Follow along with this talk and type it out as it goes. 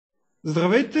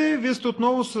Здравейте, вие сте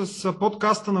отново с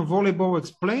подкаста на Volleyball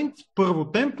Explained,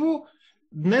 първо темпо.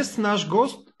 Днес наш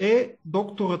гост е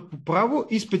докторът по право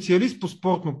и специалист по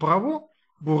спортно право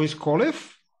Борис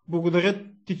Колев. Благодаря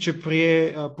ти, че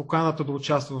прие поканата да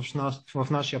участва в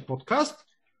нашия подкаст.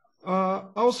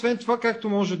 Освен това, както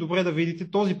може добре да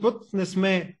видите, този път не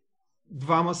сме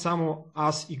двама, само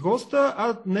аз и госта,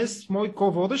 а днес мой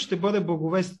ко-водещ ще бъде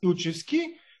Благовест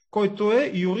Илчевски, който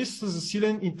е юрист с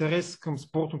засилен интерес към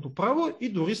спортното право и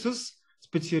дори с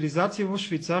специализация в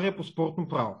Швейцария по спортно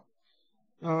право.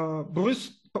 Борис,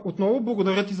 отново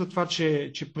благодаря ти за това,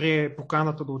 че прие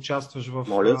поканата да участваш в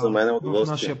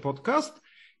нашия подкаст.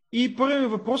 И първият ми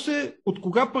въпрос е: от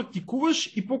кога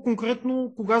практикуваш и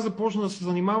по-конкретно кога започна да се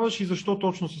занимаваш и защо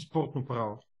точно с спортно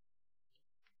право?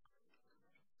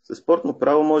 С спортно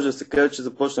право може да се каже, че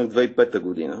започнах 2005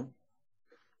 година.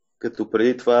 Като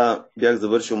преди това бях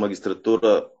завършил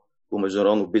магистратура по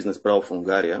международно бизнес право в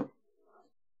Унгария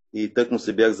и тъкмо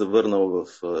се бях завърнал в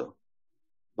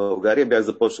България, бях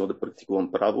започнал да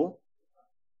практикувам право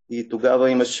и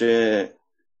тогава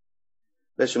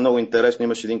беше много интересно,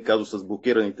 имаше един казус с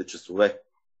блокираните часове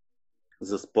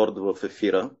за спорт в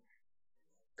ефира,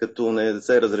 като не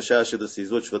се разрешаваше да се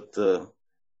излъчват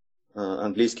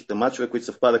английските мачове, които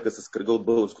съвпадаха с кръга от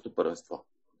българското първенство.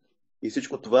 И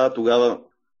всичко това тогава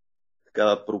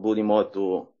така пробуди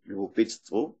моето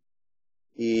любопитство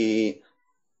и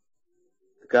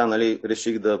така,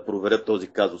 реших да проверя този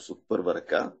казус от първа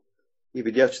ръка и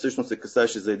видях, че всъщност се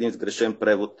касаеше за един сгрешен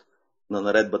превод на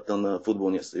наредбата на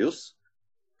Футболния съюз,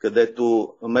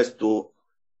 където вместо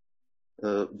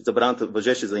забраната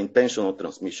важеше за intentional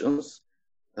transmissions,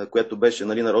 което беше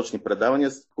нарочни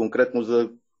предавания конкретно за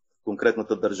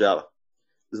конкретната държава.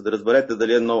 За да разберете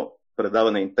дали едно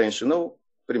предаване е intentional,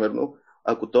 примерно,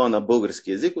 ако то е на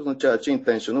български език, означава, че е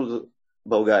intentional за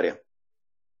България.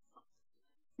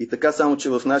 И така, само че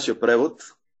в нашия превод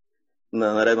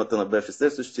на наредбата на БФС,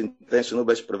 също intentional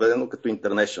беше преведено като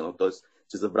international, т.е.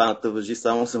 че забраната важи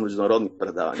само за международни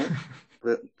предавания,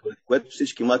 което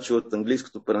всички мачове от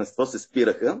английското първенство се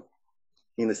спираха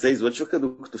и не се излъчваха,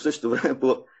 докато в същото време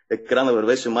по екрана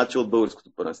вървеше мача от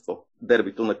българското първенство,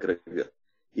 дербито на Краквир.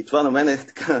 И това на мен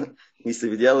така ми се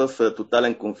видя в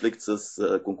тотален конфликт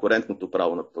с конкурентното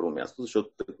право на първо място, защото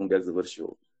тъкмо бях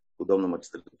завършил подобна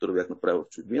магистратура, бях направил в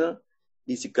чужбина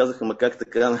и си казаха, как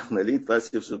така, това е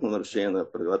си абсолютно нарушение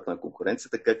на правилата на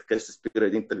конкуренцията, как така ще се спира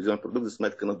един телевизионен продукт за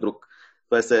сметка на друг.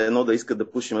 Това е все едно да иска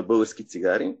да пушиме български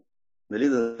цигари,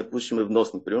 да не пушиме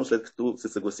вносни, примерно, след като се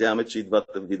съгласяваме, че и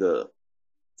двата вида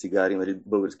цигари,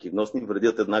 български и вносни,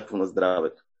 вредят еднакво на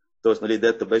здравето. Тоест,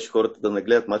 идеята беше хората да не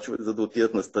гледат мачове, за да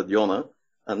отидат на стадиона,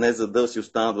 а не за да си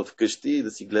останат вкъщи и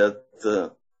да си гледат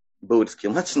българския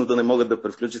матч, но да не могат да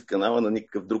превключат канала на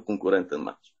никакъв друг конкурентен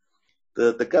матч.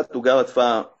 Така тогава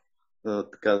това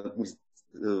ми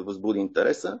възбуди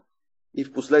интереса и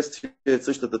в последствие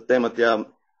същата тема,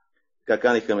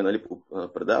 каниха ме по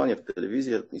предавания в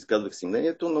телевизия, изказвах си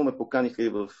мнението, но ме поканиха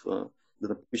и да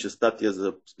напиша статия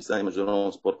за списание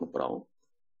Международно спортно право,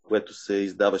 което се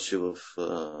издаваше в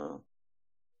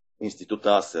института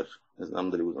Асер. Не знам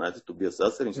дали го знаете, Тобиас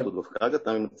Асер, институт в Хага,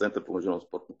 там има Център по международно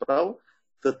спортно право.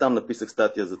 Там написах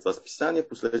статия за това списание,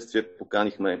 последствие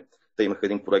поканихме, те имаха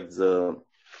един проект за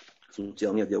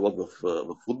социалния диалог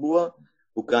в футбола,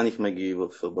 поканихме ги в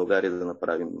България да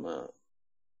направим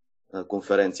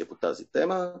конференция по тази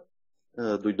тема.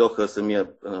 Дойдоха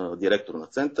самия директор на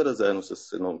центъра, заедно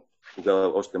с едно тогава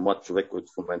още млад човек,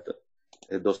 който в момента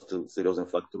е доста сериозен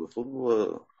фактор в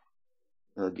футбола,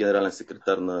 генерален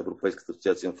секретар на Европейската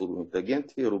асоциация на футболните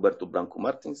агенти, Роберто Бранко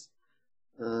Мартинс.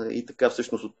 И така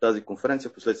всъщност от тази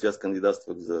конференция, последствие аз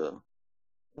кандидатствах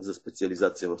за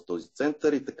специализация в този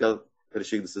център и така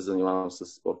реших да се занимавам с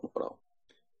спортно право.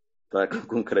 Това е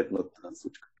конкретната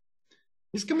случка.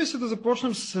 Искаме се да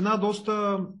започнем с една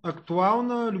доста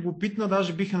актуална, любопитна,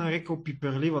 даже биха нарекал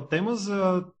пиперлива тема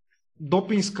за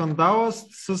допинг скандала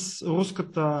с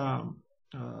руската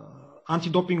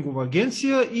антидопингова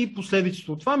агенция и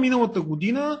последиците от това. Миналата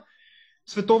година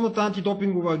Световната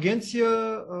антидопингова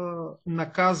агенция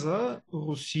наказа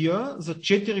Русия за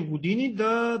 4 години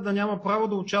да няма право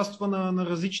да участва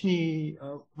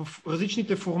в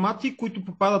различните формати, които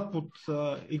попадат под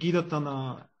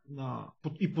егидата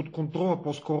и под контрола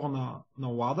по-скоро на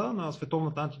ЛАДА, на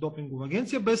Световната антидопингова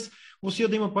агенция, без Русия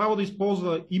да има право да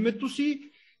използва името си,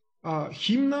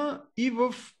 химна и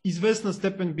в известна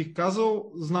степен, бих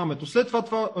казал, знамето. След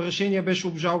това решение беше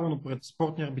обжалвано пред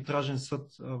Спортния арбитражен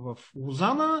съд в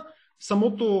Лозана.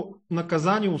 Самото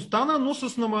наказание остана, но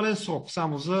с намален срок,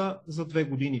 само за 2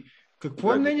 години.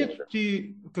 Какво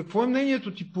е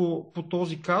мнението ти по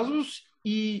този казус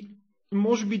и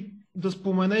може би да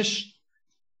споменеш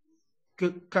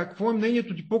какво е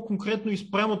мнението ти по-конкретно и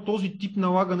спрямо този тип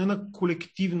налагане на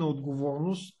колективна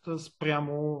отговорност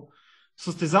спрямо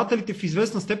състезателите в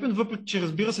известна степен, въпреки че,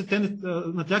 разбира се,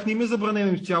 на тях не им е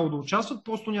забранено изцяло да участват,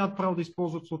 просто нямат право да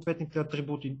използват съответните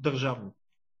атрибути държавно.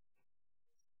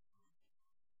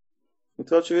 И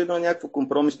това очевидно е някакво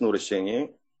компромисно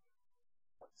решение.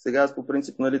 Сега аз по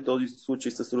принцип, нали, този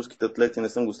случай с руските атлети не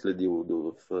съм го следил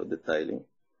в детайли.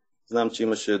 Знам, че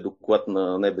имаше доклад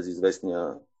на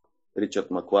небезизвестния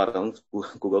Ричард Макларан,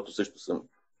 когато също съм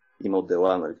имал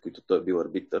дела, нали, които той е бил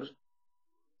арбитър.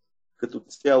 Като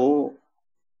цяло,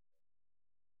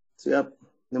 сега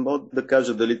не мога да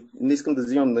кажа дали, не искам да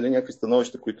взимам, нали, някакви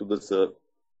становища, които да са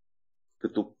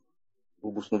като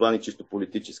обосновани чисто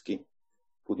политически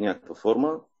под някаква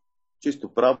форма.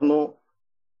 Чисто правно,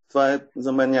 това е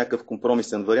за мен някакъв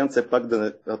компромисен вариант, все пак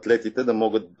атлетите да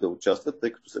могат да участват,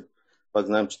 тъй като пак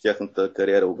знаем, че тяхната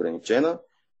кариера е ограничена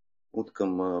от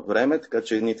към време, така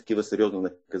че едни такива сериозни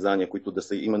наказания, които да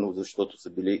са именно защото са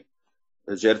били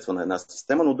жертва на една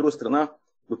система, но от друга страна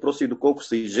въпросът е и доколко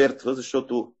са и жертва,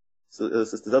 защото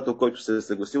състезател, който се е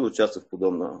съгласил да участва в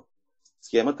подобна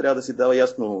схема, трябва да си дава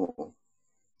ясно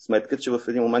сметка, че в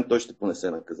един момент той ще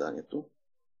понесе наказанието.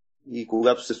 И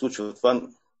когато се случва това,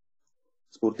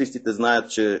 спортистите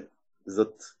знаят, че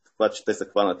зад това, че те са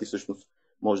хванати, всъщност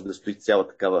може да стои цяла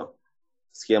такава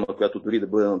схема, която дори да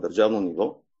бъде на държавно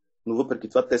ниво, но въпреки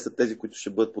това те са тези, които ще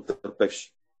бъдат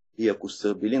потърпевши. И ако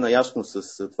са били наясно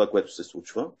с това, което се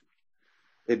случва,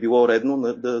 е било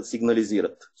редно да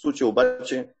сигнализират. В случая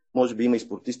обаче, може би има и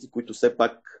спортисти, които все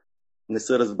пак не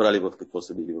са разбрали в какво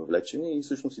са били въвлечени и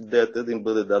всъщност идеята е да им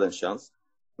бъде даден шанс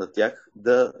на тях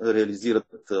да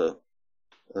реализират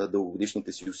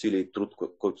дългогодишните си усилия и труд,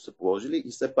 който са положили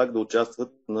и все пак да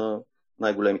участват на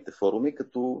най-големите форуми,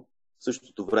 като в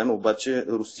същото време обаче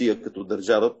Русия като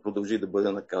държава продължи да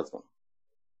бъде наказвана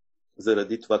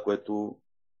заради това, което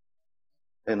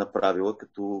е направила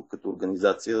като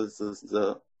организация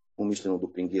за умишлено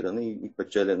допингиране и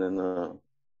печелене на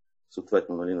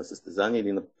съответно, нали, на състезание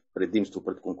или на предимство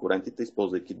пред конкурентите,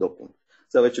 използвайки допинг.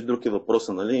 Сега вече друг е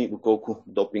въпросът, нали, доколко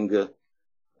допинга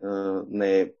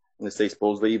не се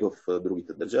използва и в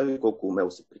другите държави, колко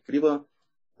умело се прикрива.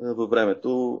 Във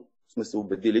времето сме се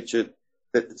убедили, че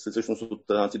те всъщност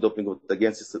от антидопинговата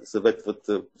агенция съветват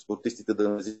спортистите да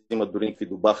не взимат дори никакви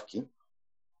добавки,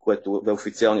 което е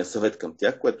официалният съвет към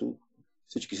тях, което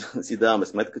всички си даваме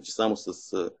сметка, че само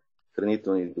с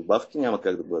хранителни добавки няма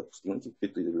как да бъдат постигнати,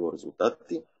 каквито и да било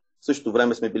резултати. В същото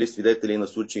време сме били свидетели на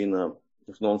случаи на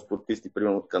основно спортисти,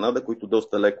 примерно от Канада, които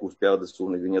доста леко успяват да се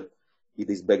уневинят и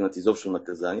да избегнат изобщо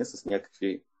наказания с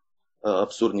някакви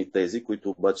абсурдни тези, които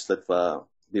обаче след това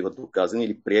биват доказани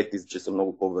или приети, че са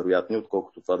много по-вероятни,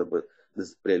 отколкото това да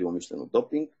са приели умишлено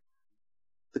допинг.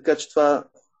 Така че това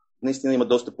наистина има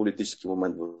доста политически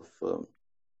момент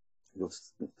в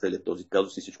целият този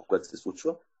казус и всичко, което се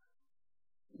случва.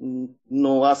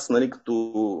 Но аз, нали,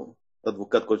 като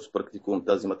адвокат, който се практикувам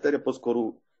тази материя,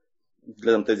 по-скоро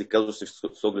гледам тези казуси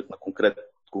с оглед на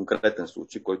конкретен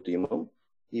случай, който имам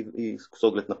и с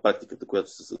оглед на практиката, която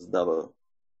се създава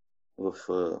в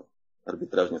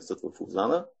арбитражния съд в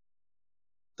Лозана.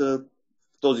 В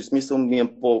този смисъл ми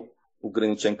е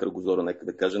по-ограничен кръгозора, нека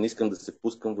да кажа. Не искам да се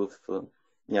впускам в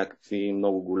някакви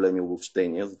много големи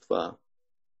обобщения за това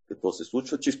какво се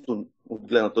случва. Чисто от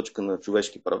гледна точка на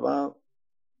човешки права,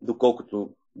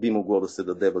 доколкото би могло да се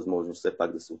даде възможност все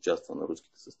пак да се участва на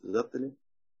руските състезатели,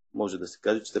 може да се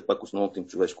каже, че все пак основното им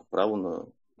човешко право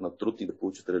на труд и да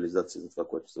получат реализация за това,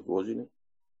 което са вложили,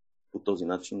 по този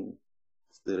начин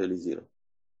се реализира.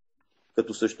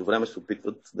 Като в същото време се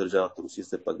опитват държавата Русия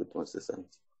все пак да понесе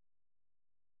санкции.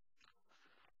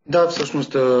 Да,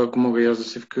 всъщност, ако мога и аз да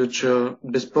се включа,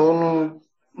 безспорно,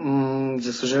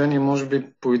 за съжаление, може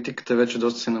би политиката вече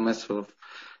доста се намесва в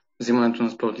взимането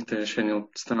на спортните решения от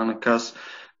страна на КАС,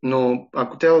 но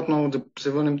ако трябва отново да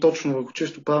се върнем точно върху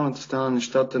чисто правната страна на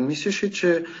нещата, мислиш ли,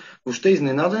 че въобще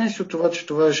изненадани си от това, че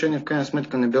това решение в крайна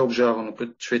сметка не бе обжалвано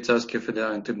пред Швейцарския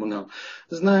федерален трибунал?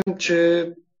 Знаем,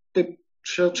 че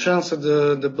шанса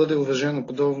да бъде уважено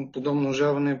подобно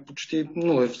обжалване е почти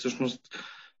нулев всъщност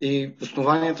и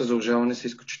основанията за обжалване са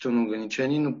изключително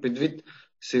ограничени, но предвид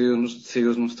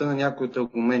сериозността на някои от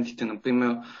аргументите,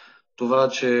 например това,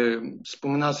 че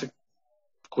спомена се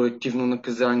колективно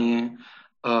наказание,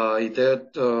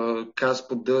 идеята КАС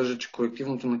поддържа, че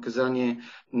колективното наказание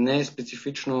не е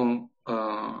специфично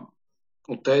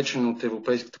отречено от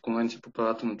Европейската конвенция по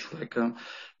правата на човека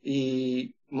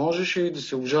и можеше ли да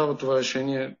се обжалва това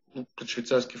решение пред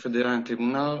Швейцарския федерален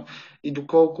трибунал и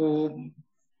доколко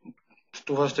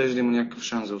това ще да има някакъв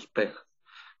шанс за успех?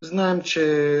 Знаем,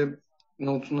 че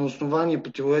на основание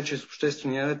противоречие с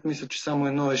обществения ред, мисля, че само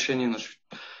едно решение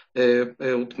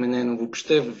е отменено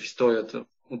въобще в историята.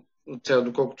 От сега,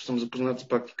 доколкото съм запознат с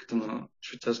практиката на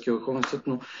Швейцарския върховен съд,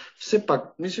 но все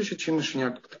пак мислиш, че имаше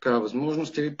някаква такава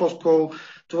възможност или по-скоро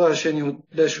това решение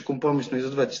беше компромисно и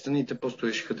за двете страни и те просто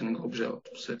решиха да не го обжалват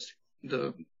в последствие,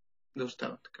 да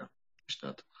остават така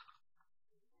нещата.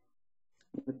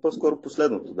 По-скоро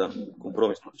последното, да.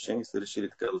 Компромисно решение са решили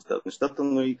така да оставят нещата,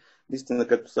 но и наистина,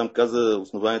 както сам каза,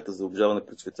 основанията за обжалване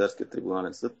пред Швейцарския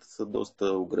трибунален съд са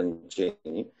доста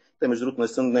ограничени. Те, между другото, не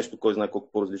са нещо, кой знае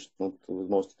колко по-различно от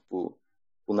възможностите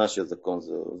по нашия закон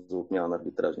за отмяна на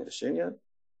арбитражни решения,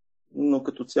 но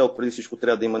като цяло преди всичко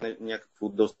трябва да има някакво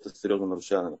доста сериозно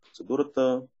нарушаване на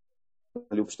процедурата,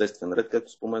 или обществен ред,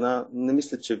 както спомена. Не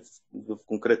мисля, че в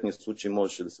конкретния случай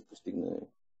можеше да се постигне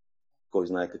кой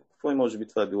знае какво и може би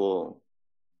това е било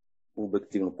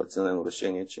обективно преценено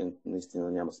решение, че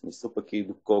наистина няма смисъл, пък и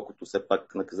доколкото все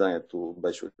пак наказанието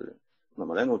беше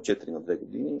намалено от 4 на 2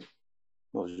 години,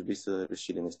 може би са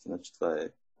решили наистина, че това е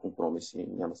компромис и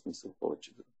няма смисъл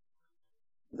повече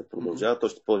да продължава.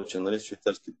 Още повече, нали,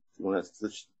 швейцарски трибунал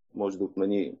може да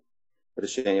отмени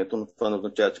решението, но това не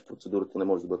означава, че процедурата не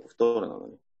може да бъде повторена.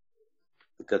 Нали?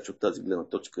 Така че от тази гледна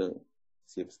точка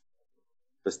си е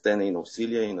пестене и на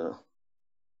усилия, и на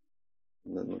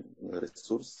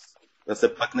ресурс. А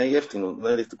все пак не е ефтино.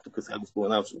 Нали, тук сега го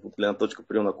споменавам, от гледна точка,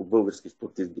 примерно, ако български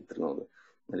спортист би тръгнал да.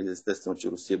 Нали, естествено,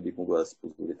 че Русия би могла да си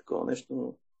позволи такова нещо,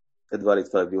 но едва ли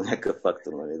това е бил някакъв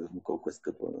фактор, нали, колко е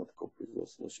скъпо на такова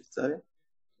производство в Швейцария.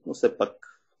 Но все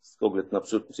пак, с оглед на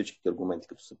абсолютно всички аргументи,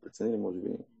 като са преценили, може би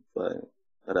това е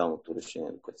реалното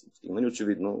решение, до което са достигнали.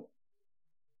 Очевидно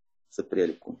са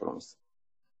приели компромис.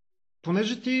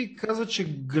 Понеже ти каза, че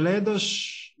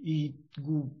гледаш и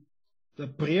го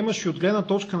приемаш и от гледна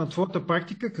точка на твоята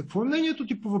практика, какво е мнението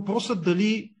ти по въпроса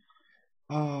дали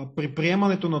при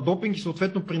приемането на допинг и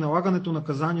съответно при налагането на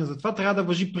наказания за това трябва да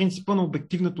важи принципа на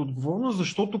обективната отговорност,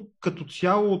 защото като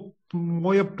цяло от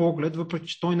моя поглед, въпреки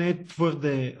че той не е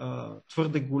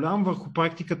твърде голям върху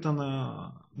практиката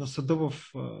на съда в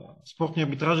спортния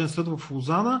арбитражен съд в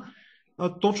Лозана,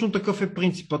 точно такъв е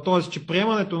принципа. Т.е. че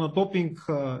приемането на допинг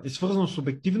е свързано с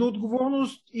обективна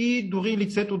отговорност и дори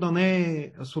лицето да не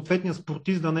е, съответният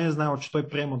спортист да не е знаел, че той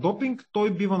приема допинг,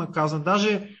 той бива наказан.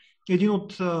 Даже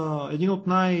един от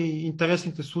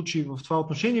най-интересните случаи в това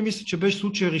отношение, мисля, че беше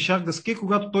случая Ришар Гаске,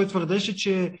 когато той твърдеше,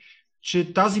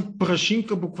 че тази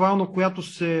прашинка, буквално, която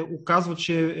се оказва,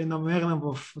 че е намерена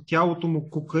в тялото му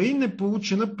кокаин, е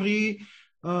получена при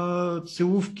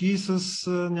целувки с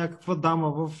някаква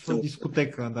дама в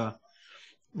дискотека. Да.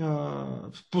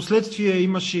 Впоследствие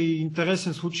имаше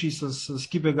интересен случай с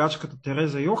скибегачката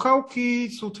Тереза Йохалк и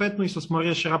съответно и с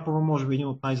Мария Шарапова, може би един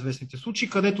от най-известните случаи,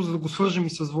 където, за да го свържем и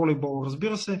с волейбол,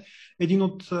 разбира се, един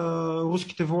от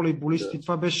руските волейболисти,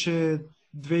 това беше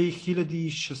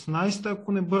 2016,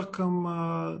 ако не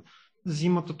бъркам,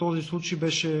 зимата, този случай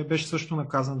беше също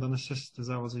наказан да не се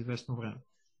състезава за известно време.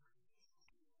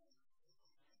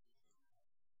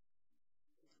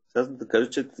 Аз да кажа,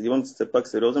 че имам все пак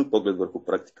сериозен поглед върху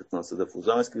практиката на съда в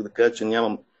Лозана. Исках да кажа, че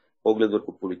нямам поглед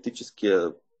върху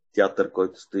политическия театър,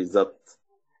 който стои зад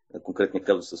конкретния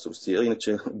казус с Русия.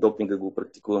 Иначе допинга го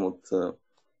практикувам от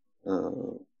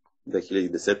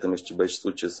 2010-та, мисля, че беше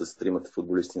случая с тримата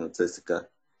футболисти на ЦСКА,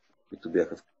 които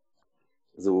бяха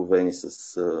заловени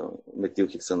с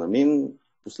метилхексанамин.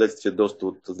 Последствие доста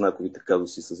от знаковите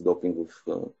казуси с допинг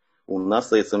у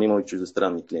нас, а съм имал и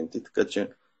чуждестранни клиенти, така че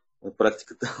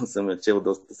практиката съм я чел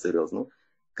доста сериозно.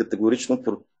 Категорично,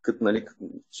 нали,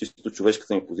 чисто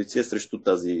човешката ми позиция срещу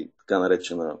тази така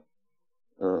наречена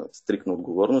стриктна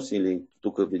отговорност, или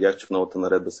тук видях, че в новата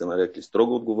наредба се нарекли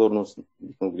строга отговорност,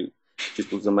 бих могли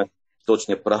чисто за мен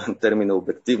точният правен термин е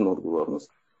обективна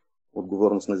отговорност,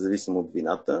 отговорност независимо от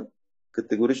вината.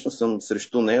 Категорично съм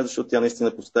срещу нея, защото тя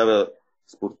наистина поставя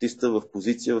спортиста в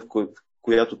позиция, в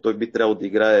която той би трябвало да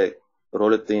играе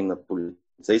ролята и на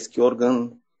полицейски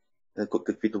орган,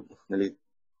 каквито, нали,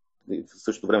 в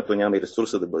същото време той няма и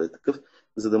ресурса да бъде такъв,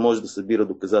 за да може да събира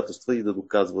доказателства и да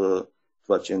доказва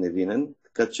това, че е невинен.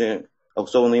 Така че,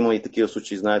 особено има и такива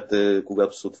случаи, знаете,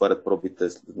 когато се отварят пробите,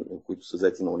 които са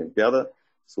взети на Олимпиада,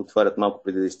 се отварят малко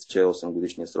преди да изтече 8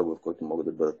 годишния срок, в който могат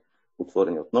да бъдат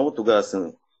отворени отново. Тогава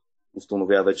се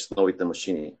установява вече с новите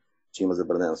машини, че има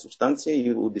забранена субстанция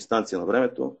и от дистанция на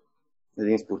времето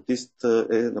един спортист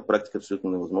е на практика абсолютно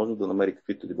невъзможно да намери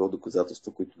каквито ли било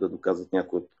доказателства, които да доказват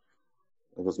някои от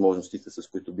възможностите, с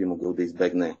които би могъл да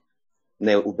избегне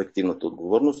не обективната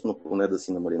отговорност, но поне да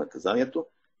си намали наказанието.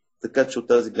 Така че от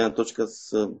тази гледна точка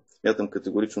смятам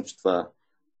категорично, че това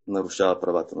нарушава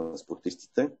правата на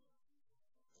спортистите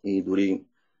и дори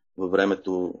във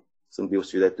времето съм бил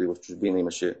свидетел и в чужбина.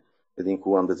 Имаше един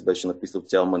холандец, беше написал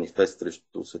цял манифест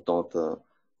срещу световната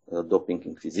допинг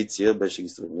инквизиция, беше ги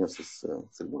сравнил с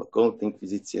средновековната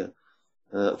инквизиция.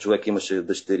 Човек имаше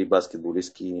дъщери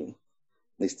баскетболистки,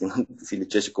 наистина си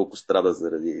личеше колко страда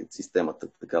заради системата,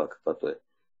 такава каквато е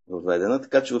въведена.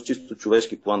 Така че в чисто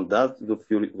човешки план, да,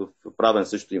 в правен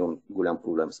също имам голям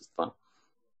проблем с това.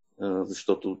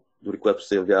 Защото дори когато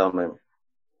се явяваме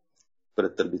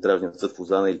пред арбитражния съд в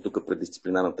Лозана или тук пред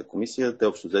дисциплинарната комисия, те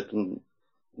общо взето,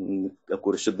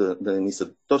 ако решат да не ни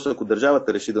съд... Точно ако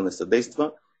държавата реши да не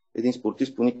съдейства, един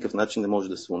спортист по никакъв начин не може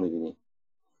да се уневини.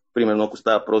 Примерно, ако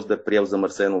става въпрос да е приел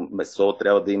замърсено месо,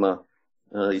 трябва да има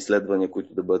изследвания,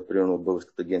 които да бъдат примерно от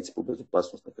Българската агенция по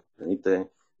безопасност на храните,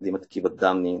 да има такива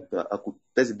данни. Ако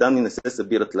тези данни не се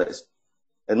събират лесно,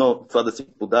 едно това да си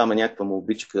подаваме някаква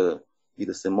молбичка и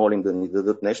да се молим да ни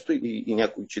дадат нещо и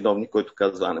някой чиновник, който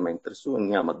казва, не ме интересува,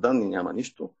 няма данни, няма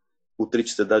нищо.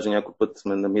 Отрича се, даже някой път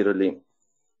сме намирали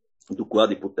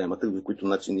доклади по темата, за които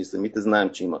начин ние самите знаем,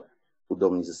 че има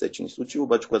подобни засечени случаи,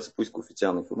 обаче когато се поиска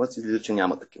официална информация, излиза, че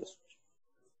няма такива случаи.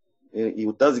 И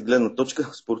от тази гледна точка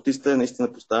спортистът е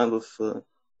наистина поставен в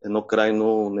едно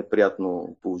крайно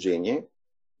неприятно положение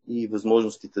и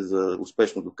възможностите за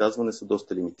успешно доказване са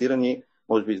доста лимитирани.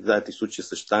 Може би знаете случая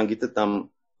с щангите, там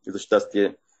за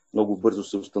щастие много бързо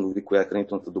се установи коя е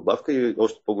хранителната добавка и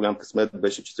още по-голям късмет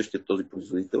беше, че същия този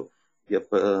производител я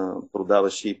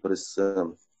продаваше и през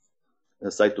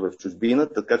сайтове в чужбина,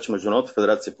 така че Международната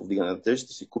федерация по вдигане на тежест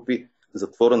ще си купи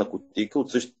затворена кутийка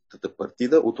от същата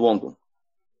партида от Лондон.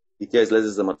 И тя излезе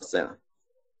замърсена.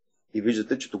 И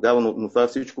виждате, че тогава, но това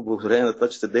всичко благодарение на това,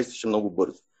 че се действаше много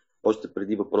бързо. Още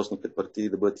преди въпросните партиди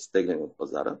да бъдат изтеглени от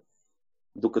пазара.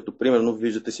 Докато, примерно,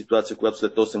 виждате ситуация, когато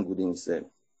след 8 години се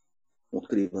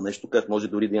открива нещо, как може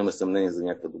дори да имаме съмнение за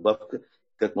някаква добавка,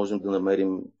 как можем да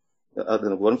намерим... да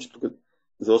не говорим, че тук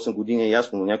за 8 години е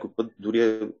ясно, но някой път дори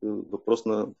е въпрос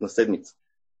на седмица,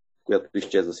 в която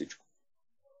изчезва всичко.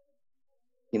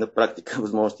 И на практика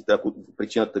възможностите, ако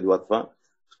причината била това,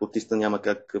 спортиста няма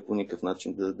как по никакъв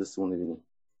начин да се уневини.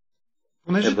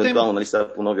 Евентуално, нали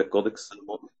сега по новия кодекс,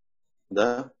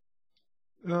 да.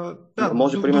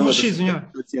 Може примерно да се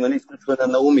изключване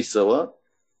на умисъла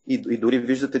и дори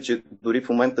виждате, че дори в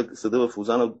момента съда в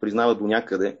Лозана признава до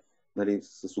някъде, нали,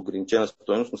 с ограничена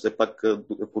стойност, но все пак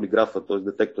полиграфа, т.е.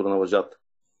 детектора на лъжата,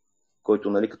 който,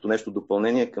 нали, като нещо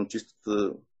допълнение към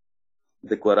чистата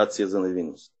декларация за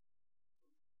невинност.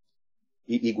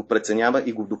 И го преценява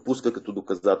и го допуска като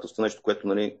доказателство. Нещо, което,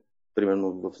 нали,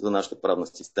 примерно за нашата правна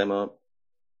система,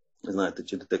 знаете,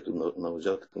 че детектор на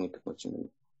лъжата по никакъв начин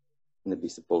не би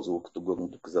се ползвало като годно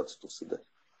доказателство в съда.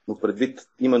 Но предвид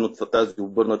именно тази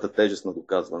обърната тежест на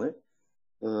доказване,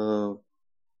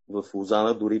 в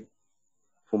Лозана дори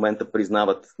в момента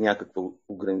признават някаква,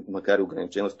 макар и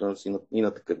ограничена стойност и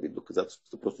на такъв вид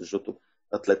доказателство, просто защото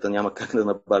атлета няма как да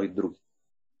набави други.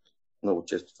 Много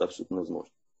често това е абсолютно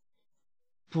невъзможно.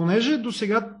 Понеже до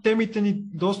сега темите ни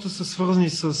доста са свързани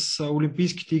с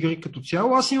Олимпийските игри като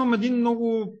цяло, аз имам един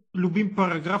много любим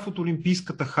параграф от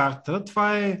Олимпийската харта.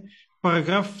 Това е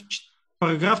параграф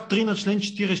 3 на член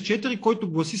 44,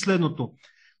 който гласи следното.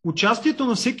 Участието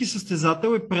на всеки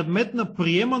състезател е предмет на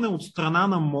приемане от страна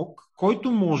на МОК,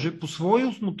 който може по свое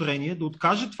усмотрение да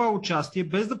откаже това участие,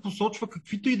 без да посочва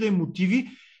каквито и да е мотиви.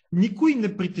 Никой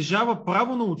не притежава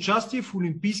право на участие в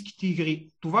Олимпийските игри.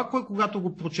 Това, когато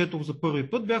го прочетох за първи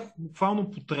път, бях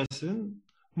буквално потресен.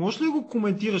 Можеш ли да го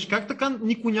коментираш? Как така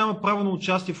никой няма право на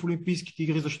участие в Олимпийските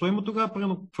игри? Защо има тогава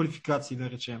примерно квалификации, да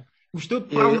речем? Въобще от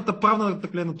правната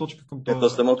гледна точка към това. Ето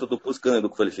самото допускане до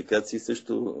квалификации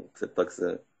също все пак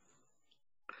се...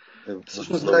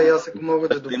 Всъщност, да, и аз ако мога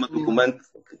да има документ,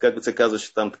 как се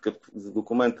казваше там такъв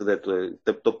документ, където е...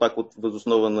 То пак от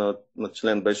възоснова на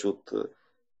член беше от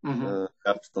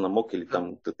картата на МОК или там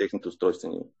от техните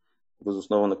устройствени,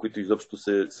 възоснова на които изобщо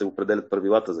се определят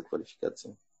правилата за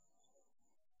квалификация.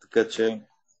 Така че...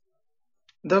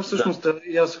 Да, всъщност, да.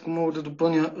 И аз ако мога да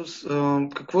допълня,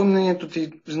 какво е мнението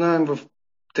ти? Знаем, в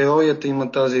теорията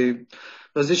има тази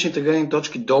различните гледни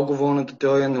точки, договорната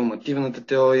теория, нормативната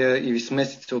теория или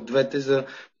смесиците от двете за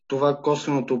това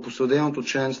косвеното опосреденото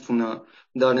членство на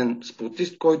даден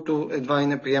спортист, който едва и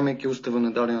не приемайки устава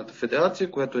на дадената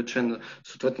федерация, която е член на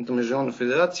съответната международна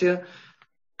федерация,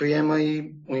 приема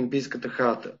и Олимпийската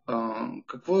харта.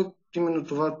 Какво е именно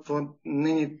това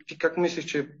мнение? Ти как мислиш,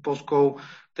 че по-скоро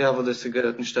трябва да се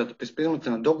гледат нещата? През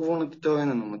призмата на договорната теория,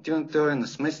 на нормативната теория, на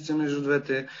смесица между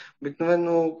двете.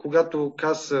 Обикновено, когато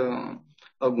КАС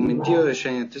аргументира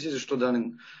решенията си, защо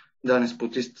даден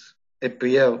спортист е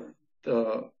приел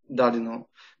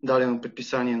дадено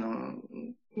предписание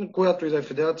която и да е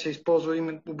федерация,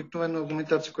 използва обикновена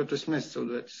аргументация, която е смесица от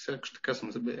двете. Сякаш така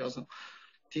съм забелязал.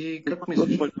 Ти как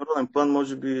мислиш? В международен план,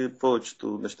 може би,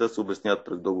 повечето неща се обясняват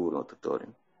през договорната теория.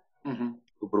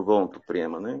 Доброволното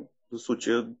приемане. В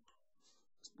случая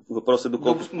въпросът е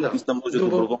доколко спортиста може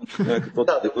доброволно да приеме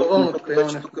каквото е.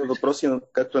 Вече тук въпрос е,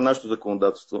 както е нашето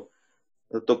законодателство.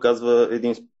 То казва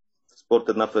един спорт,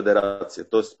 една федерация.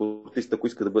 Тоест спортист, ако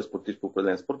иска да бъде спортист по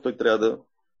определен спорт, той трябва да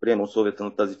приема условията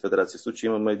на тази федерация. В случай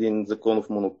имаме един законов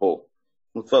монопол.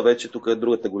 Но това вече тук е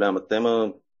другата голяма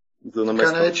тема. За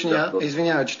така наречения,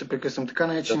 извинявай, че те прекъсвам, така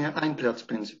наречения Айнпляц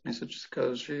принцип, мисля, че се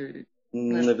казваше.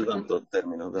 Не знам този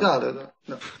термина. Да.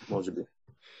 Може би.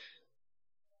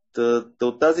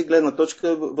 От тази гледна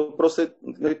точка въпросът е,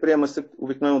 нали, приема се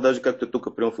обикновено, даже както е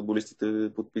тук, приема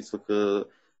футболистите подписваха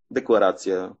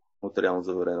декларация, нотариално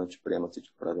заверена, че приемат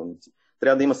всички правилници.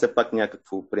 Трябва да има все пак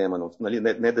някакво приемане, нали,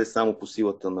 не да е само по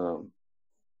силата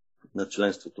на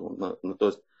членството, т.е.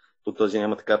 по този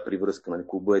няма така привръзка, нали,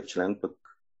 клуба е член, пък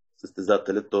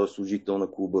състезателят, той е служител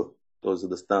на клуба. Т.е. за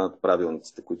да станат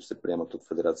правилниците, които се приемат от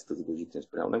федерацията задължително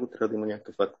спрямо него, трябва да има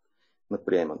някакъв факт на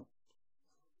приемане,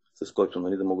 с който,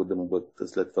 нали, да могат да му бъдат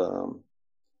след това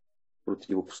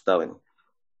противопоставени.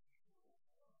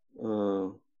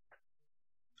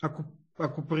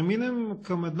 Ако преминем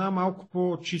към една малко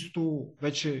по-чисто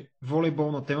вече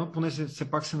волейболна тема, поне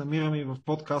все пак се намираме и в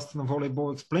подкаста на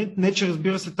Volleyball Explained, не че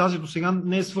разбира се тази до сега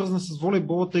не е свързана с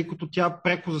волейбола, тъй като тя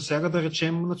преко засяга, да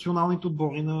речем, националните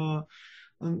отбори на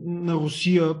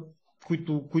Русия,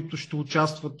 които ще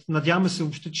участват. Надяваме се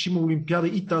въобще, че има Олимпиада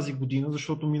и тази година,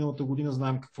 защото миналата година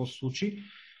знаем какво се случи.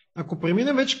 Ако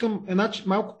преминем вече към една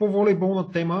малко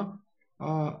по-волейболна тема,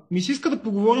 ми се иска да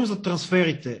поговорим за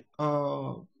трансферите.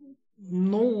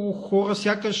 Много хора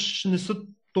сякаш не са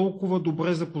толкова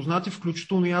добре запознати,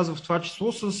 включително и аз в това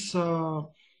число, с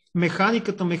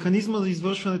механизма за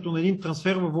извършването на един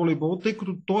трансфер във волейбол, тъй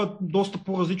като то е доста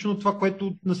по-различно от това,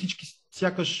 което на всички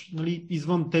сякаш, нали,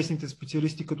 извън тесните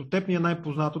специалисти като теб ни е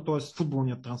най-познато, т.е.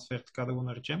 футболният трансфер, така да го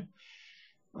наречем.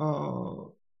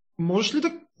 Можеш ли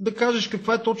да кажеш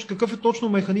какъв е точно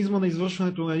механизма на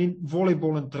извършването на един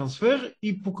волейболен трансфер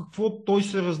и по какво той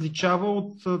се различава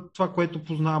от това, което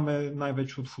познаваме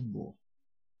най-вече от футбола?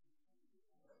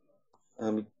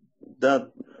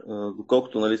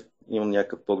 Доколкото, нали, имам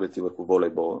някакъв поглед и върху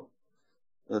волейбола.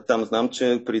 Там знам,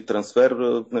 че при трансфер,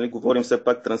 нали, говорим все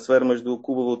пак трансфер между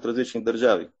клубове от различни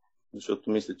държави, защото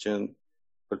мисля, че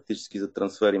практически за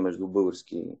трансфери между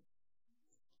български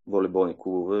волейболни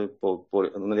клубове,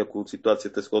 нали, ако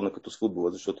ситуацията е сходна като с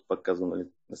футбола, защото пак казвам, нали,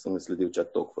 не съм следил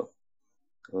чак толкова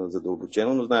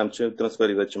задълбочено, но знаем, че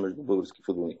трансфери вече между български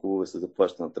футболни клубове се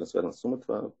заплаща на трансферна сума.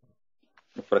 Това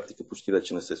на практика почти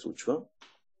вече не се случва.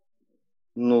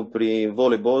 Но при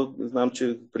волейбол знам,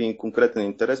 че при конкретен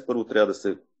интерес първо трябва да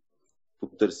се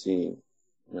потърси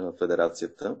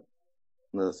федерацията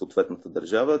на съответната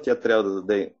държава. Тя трябва да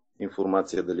даде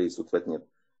информация дали съответният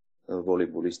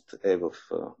волейболист е в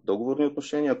договорни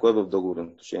отношения. Ако е в договорни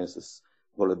отношения с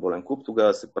волейболен клуб,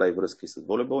 тогава се прави връзка и с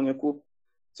волейболния клуб.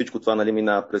 Всичко това, нали,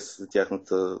 минава през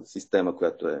тяхната система,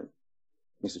 която е,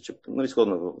 мисля, че, нали,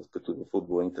 сходна като в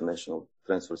футбола International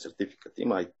Transfer Certificate,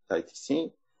 има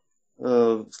ITC.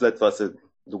 След това се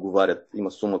договарят,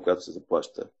 има сума, която се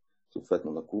заплаща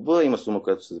съответно на клуба, има сума,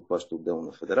 която се заплаща отделно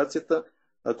на федерацията.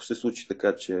 Ако се случи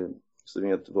така, че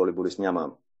самият волейболист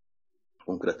няма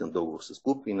конкретен договор с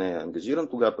клуб и не е ангажиран,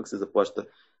 тогава пък се заплаща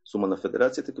сума на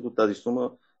федерацията, като тази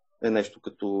сума е нещо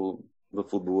като в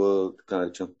футбола, така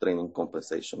наречен training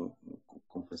compensation,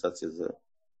 компенсация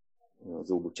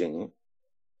за обучение,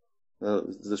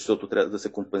 защото трябва да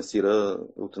се компенсира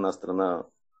от една страна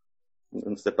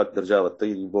все пак държавата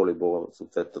или волейбола,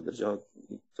 съответната държава,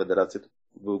 федерацията,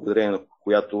 благодарение на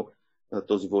която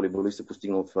този волейболист е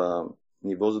постигнал това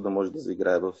ниво, за да може да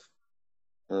заиграе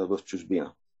в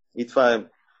чужбина. И това е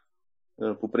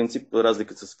по принцип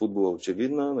разликата с футбола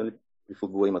очевидна. Нали? При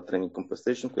футбола има тренинг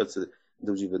compensation, която се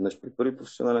дължи веднъж при първи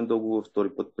професионален договор,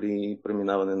 втори път при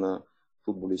преминаване на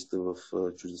футболиста в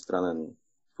чуждестранен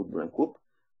футболен клуб.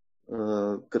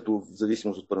 Като в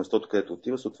зависимост от първенството, където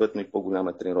отива, съответно и по-голяма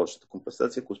е тренировъчната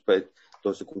компенсация. Ако успее,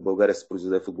 т.е. ако в България се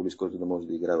произведе футболист, който да може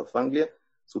да играе в Англия,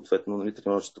 съответно, нали,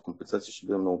 тренировъчната компенсация ще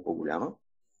бъде много по-голяма.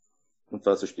 Но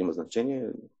това също има значение.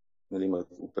 Нали, има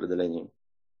определени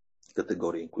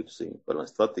категории, които са и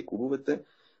първенствата и клубовете.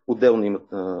 Отделно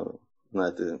имат,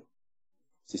 знаете,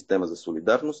 система за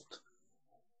солидарност,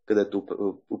 където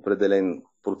определен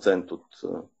процент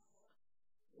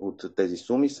от тези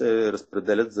суми се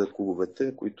разпределят за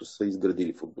клубовете, които са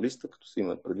изградили футболиста, като се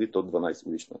има предвид от 12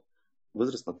 годишна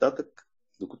възраст нататък,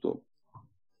 докато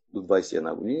до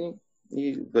 21 години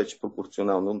и вече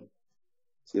пропорционално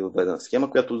си е въведена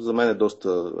схема, която за мен е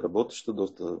доста работеща,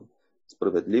 доста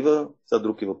справедлива. Сега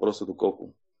друг е въпросът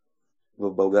доколко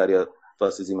в България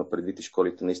това се взима предвид и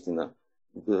школите наистина,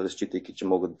 разчитайки, че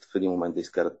могат в един момент да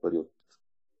изкарат пари от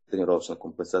тренировъчна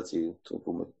компенсация и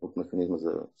от механизма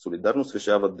за солидарност,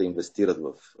 решават да инвестират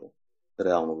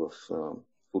реално в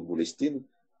футболисти.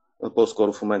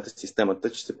 По-скоро в момента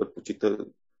системата, че се предпочита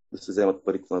да се вземат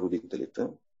парите на родителите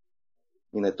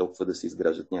и не толкова да се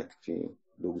изграждат някакви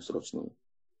дългосрочни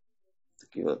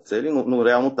такива цели, но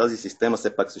реално тази система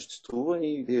все пак съществува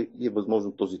и е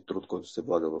възможно този труд, който се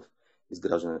влага в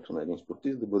изграждането на един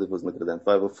спортист, да бъде възнаграден.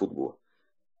 Това е във футбола.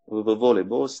 Във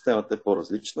волейбола системата е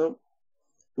по-различна.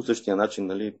 По същия начин,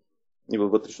 нали, и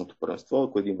във вътрешното първенство,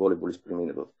 ако един волейболист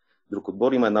премине в друг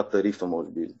отбор, има една тарифа, може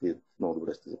би, вие много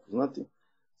добре сте запознати,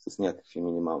 с някакви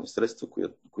минимални средства,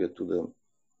 които да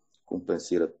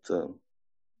компенсират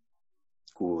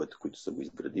клубовете, които са го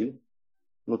изградили.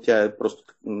 Но тя е просто,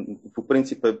 по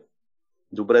принцип е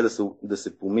добре да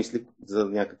се помисли за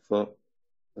някаква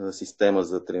система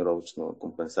за тренировъчна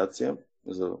компенсация,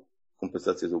 за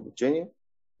компенсация за обучение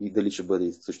и дали ще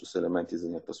бъде също с елементи за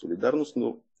някаква солидарност,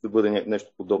 но да бъде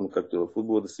нещо подобно, както е в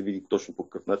футбола, да се види точно по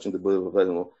какъв начин да бъде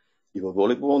въведено и във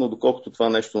волейбола, но доколкото това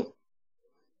нещо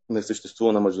не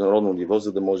съществува на международно ниво,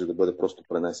 за да може да бъде просто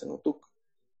пренесено тук.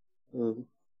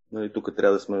 Нали, тук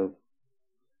трябва да сме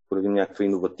поради някаква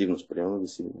иновативност, примерно, да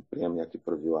си приемем някакви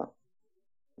правила,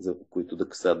 за които да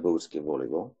касаят българския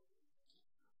волейбол.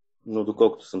 Но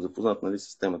доколкото съм запознат, нали,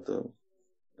 системата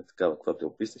е такава, каквато я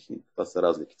описах и това са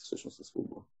разликите всъщност с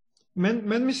футбола.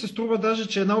 Мен ми се струва даже,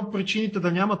 че една от причините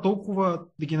да няма толкова,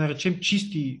 да ги наречем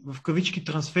чисти, в кавички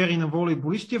трансфери на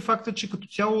волейболисти е факта, че като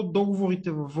цяло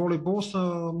договорите в волейбол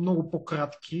са много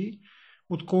по-кратки,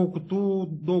 отколкото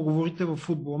договорите в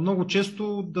футбола. Много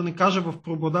често, да не кажа в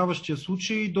преобладаващия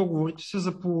случай, договорите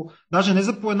са даже не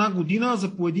за по една година, а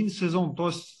за по един сезон.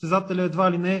 Тоест, състезателя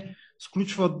едва ли не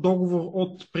сключва договор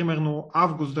от, примерно,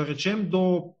 август, да речем,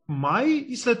 до май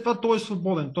и след това той е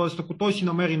свободен. Тоест, ако той си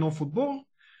намери нов отбор,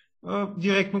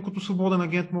 директно като свободен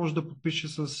агент може да подпише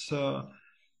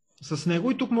с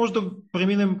него. И тук може да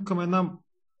преминем към една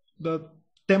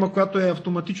тема, която е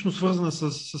автоматично свързана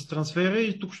с трансфера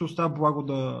и тук ще оставя Благо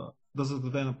да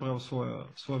зададе направо своя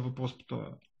въпрос по това.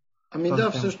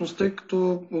 Да, всъщност, тъй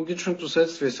като логичното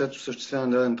следствие след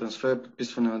осъществяване на даден трансфер е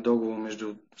подписване на договор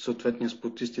между съответния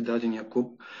спортист и дадения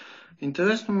клуб.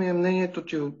 Интересно ми е мнението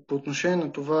ти по отношение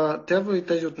на това, трябва ли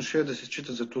тези отношения да се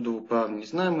считат за трудовоправни?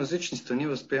 Знаем, различни страни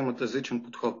възприемат различен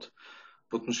подход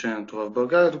по отношение на това. В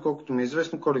България, доколкото ми е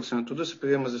известно, кодекса на труда се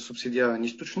приема за субсидиарен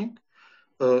източник,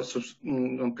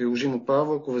 приложимо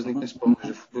право, ако възникне спор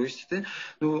между футболистите,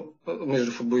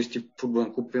 между футболисти и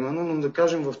футболен клуб, примерно, но да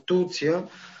кажем в Турция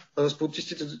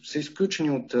спортистите са изключени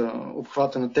от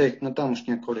обхвата на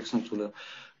тамошния кодекс на труда.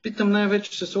 Питам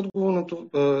най-вече с отговор на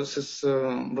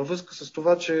във връзка с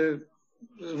това, че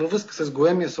във връзка с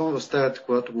големия сон в стаята,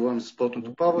 когато говорим за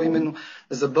спортното право, именно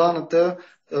забраната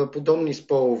подобни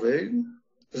спорове,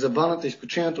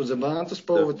 изключението от забраната,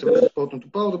 споровете в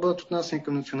спортното право да бъдат отнасени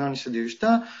към национални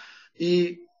съдилища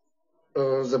и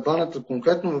забраната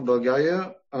конкретно в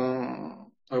България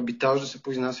арбитраж да се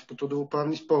произнася по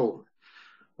трудовоправни спорове.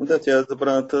 Тя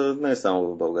забраната не е само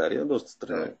в България, доста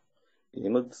страни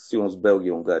имат, сигурно с Белгия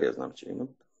и Унгария знам, че имат.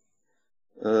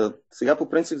 Сега по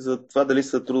принцип за това дали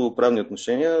са трудовоправни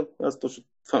отношения, аз точно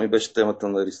това ми беше темата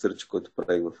на ресърча, който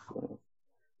правих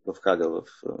в Хага, в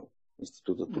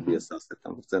института Тобиас Асле,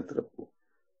 там в Центъра по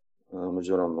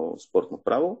международно спортно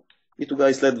право. И тогава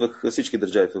изследвах всички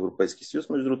държави в Европейския съюз.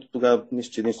 Между другото, тогава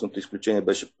мисля, че единственото изключение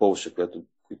беше Полша,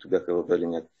 които бяха въвели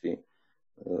някакви.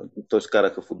 Т.е.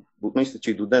 караха футбол. Мисля,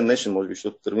 че и до ден днешен, може би,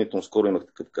 защото сравнително скоро имах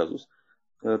такъв казус.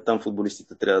 Там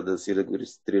футболистите трябва да си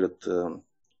регистрират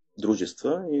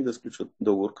дружества и да сключват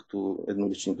договор като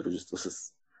еднолични дружества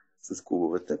с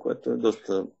клубовете, което е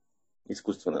доста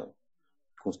изкуствена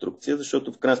конструкция,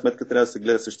 защото в крайна сметка трябва да се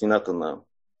гледа същината на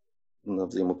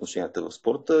взаимоотношенията в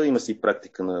спорта. Има си и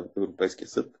практика на Европейския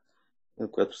съд,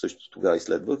 която също тогава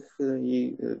изследвах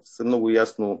и са много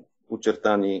ясно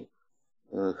очертани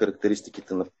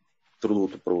характеристиките на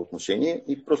трудовото правоотношение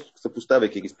и просто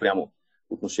съпоставяйки ги спрямо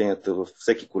отношенията във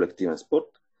всеки колективен спорт,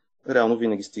 реално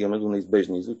винаги стигаме до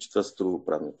неизбежния извод, че това са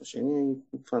трудовоправни отношения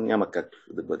и това няма как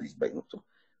да бъде избегнато.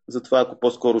 Затова, ако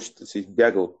по-скоро ще се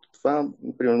избяга от това,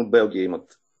 примерно Белгия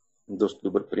имат доста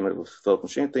добър пример в това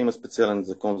отношение. Има специален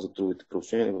закон за трудовите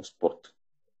правоотношения в спорта.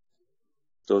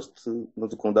 Тоест на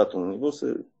законодателно ниво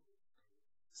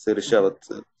се решават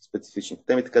специфични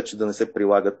теми, така че да не се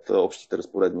прилагат общите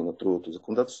разпоредби на трудовото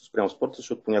законодателство спрямо спорта,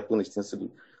 защото понякога наистина се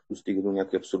достига до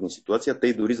някакви абсурдни ситуации, а те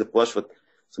и дори заплашват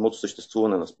самото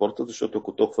съществуване на спорта, защото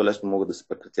ако толкова лесно могат да се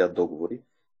прекратят договори,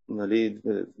 нали,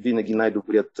 винаги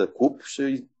най-добрият клуб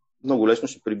много лесно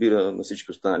ще прибира на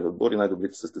всички останали отбори,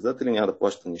 най-добрите състезатели, няма да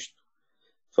плаща нищо.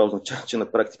 Това означава, че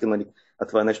на практика, нали, а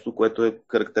това е нещо, което е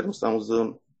характерно само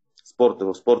за спорта.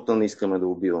 В спорта не искаме да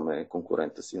убиваме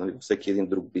конкурента си. Нали? Всеки един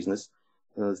друг бизнес,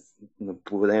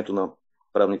 поведението на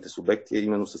правните субекти е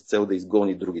именно с цел да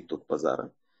изгони другите от пазара.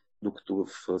 Докато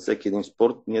в всеки един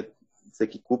спорт,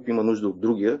 всеки клуб има нужда от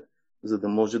другия, за да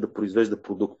може да произвежда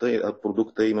продукта, а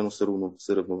продукта е именно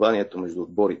съревнованието между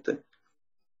отборите.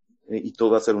 И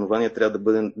това съревнование трябва да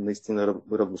бъде наистина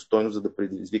равностойно, за да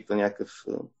предизвиква някакъв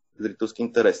зрителски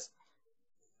интерес.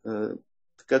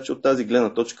 Така че от тази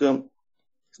гледна точка,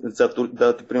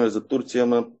 давате пример за Турция,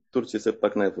 ама Турция все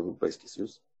пак не е в Европейския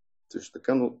съюз. Също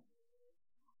така, но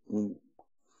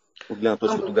от гледна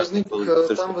точка тогава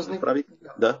също прави.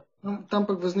 Да. Там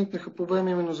пък възникнаха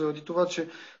проблеми именно заради това, че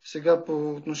сега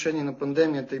по отношение на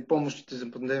пандемията и помощите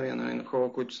за пандемия на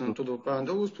хора, които са на трудовоправен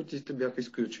договор, спортистите бяха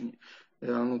изключени.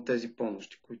 Реално тези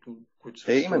помощи, които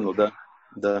са... Именно,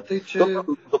 да. Тъй, че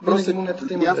винаги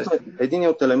монетата има един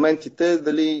от елементите е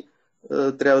дали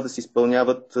трябва да се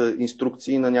изпълняват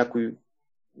инструкции на някой,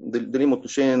 дали има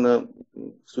отношение в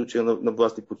случая на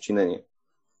власт и подчинение.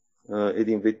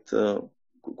 Един вид,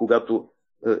 когато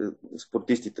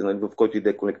спортистите, в който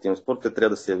иде колективен спорт, те трябва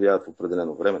да се явяват в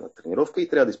определено време на тренировка и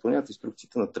трябва да изпълняват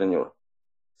инструкциите на треньора.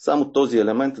 Само този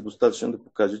елемент е достатъчен да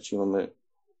покаже, че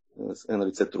е на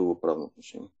лице трудовоправно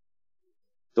отношение.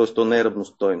 Тоест, то не е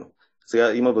равностойно.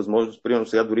 Сега има възможност, примерно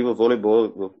сега дори във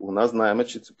волейбола, у нас знаем,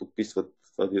 че се подписват,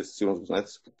 това вие сигурно го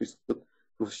знаете, се подписват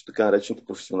така наречените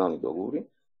професионални договори,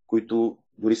 които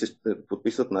дори се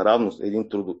подписват наравно един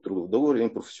трудов договор и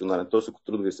един професионален. Тоест, ако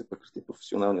трудовия се прекрати,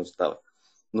 професионалния остава.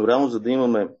 Но реално, за да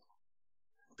имаме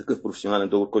такъв професионален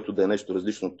договор, който да е нещо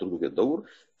различно от трудовия договор,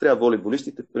 трябва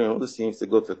волейболистите, примерно, да се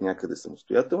готвят някъде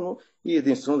самостоятелно и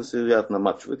единствено да се явяват на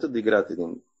матчовете, да играят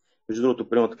един. Между другото,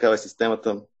 примерно, такава е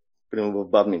системата, примерно в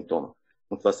бадминтона.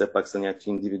 Но това все пак са някакви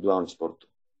индивидуални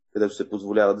спортове, където се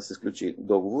позволява да се сключи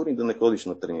договор и да не ходиш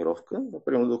на тренировка.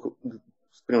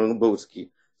 Примерно български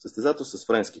състезател с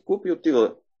френски клуб и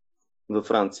отива във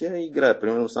Франция и играе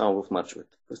примерно само в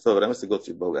мачовете. През това време се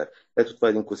готви в България. Ето това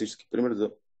е един класически пример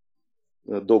за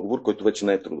договор, който вече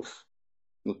не е трудов.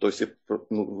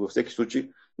 Но във всеки случай,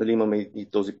 нали, имаме и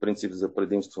този принцип за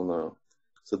предимство на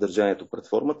съдържанието пред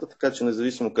формата, така че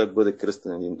независимо как бъде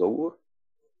кръстен един договор,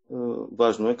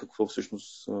 важно е какво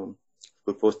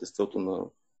е естеството на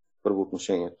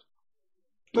правоотношението.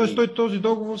 Тоест този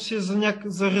договор си е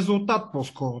за резултат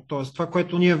по-скоро. Тоест това,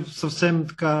 което ние съвсем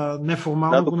така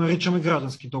неформално го наричаме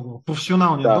граждански договор.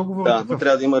 Професионалният договор е такъв. Но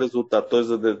трябва да има резултат. Тоест,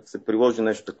 за да се приложи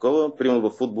нещо такова, примерно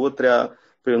в футбола трябва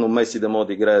Меси да може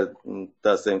да играе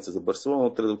тази седмица за Барселона,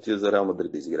 но трябва да отиде за Реал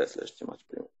Мадрид да изиграе следващия мач.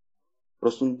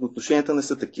 Просто отношенията не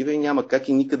са такива и няма как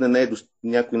и никъде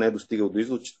някой не е достигал до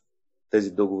извод, че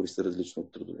тези договори са различни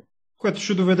от трудови. Което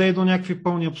ще доведе и до някакви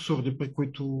пълни абсурди, при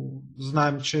които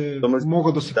знаем, че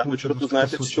могат да се получат. Да,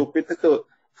 знаете, че се опитаха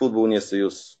футболния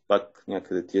съюз, пак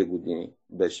някъде тия години,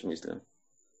 беше, мисля,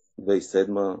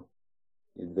 2007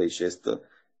 и 2006,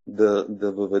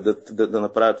 да въведат, да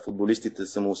направят футболистите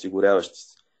самоосигуряващи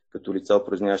се, като лица,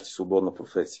 упражняващи свободна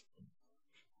професия.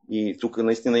 И тук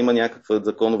наистина има някаква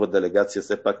законова делегация,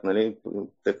 все пак, нали,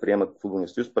 те приемат футболния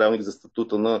съюз, правилник за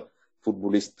статута на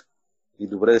футболист. И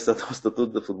добре, този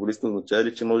статут за футболиста означава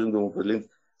ли, че можем да му определим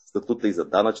статута и за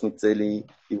данъчни цели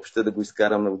и въобще да го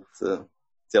изкараме от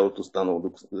цялото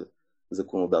останало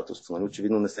законодателство. Нали?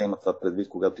 Очевидно не се има това предвид,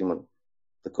 когато има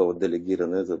такова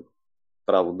делегиране за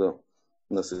право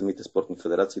на самите спортни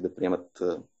федерации да приемат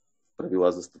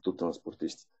правила за статута на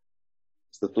спортистите.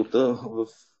 Статута в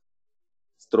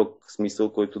строг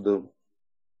смисъл, който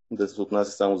да се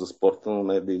отнася само за спорта, но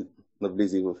не да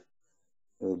навлиза и в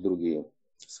други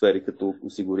сфери, като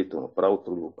осигурително право,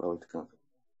 трудово право и така нататък.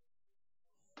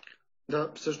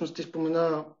 Да, всъщност ти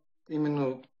спомена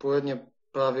именно поредния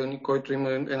правилник, който има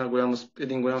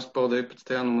един голям спор дали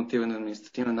представя нормативен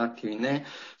административен акт или не,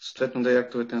 съответно да и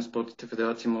актовете на спортните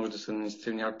федерации може да са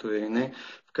административни актове или не.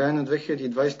 В края на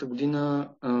 2020 година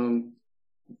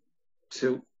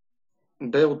се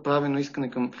бе отправено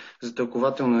искане за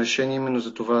тълкователно решение именно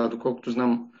за това, доколкото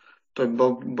знам, той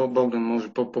Богдан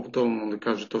може по-подробно да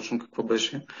каже точно какво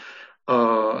беше.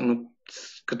 Но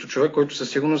като човек, който със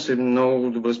сигурност е много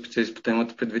добър специалист по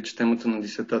темата, предвид, че темата на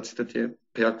дисертацията ти е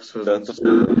пряко свързана с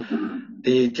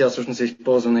и тя всъщност е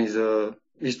използвана и за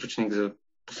източник за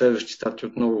последващи статии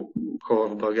от много хора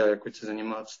в България, които се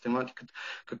занимават с тематиката.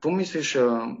 Какво мислиш,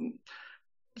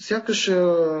 сякаш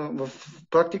в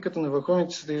практиката на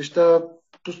върховните съдилища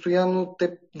постоянно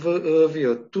те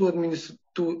вият.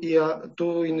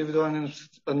 Ту индивидуален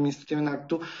административен акт,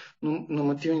 ту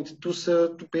нормативните, ту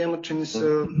приемат, че не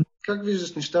са. Как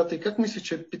виждаш нещата и как мислиш,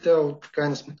 че би трябвало в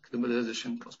крайна сметка да бъде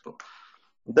разрешен този спор?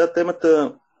 Да,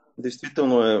 темата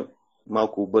действително е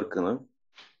малко объркана.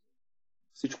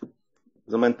 Всичко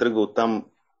за мен тръгва от там,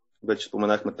 вече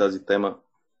споменахме тази тема,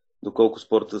 доколко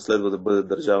спорта следва да бъде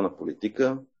държавна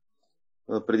политика.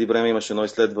 Преди време имаше едно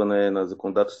изследване на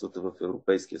законодателствата в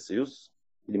Европейския съюз,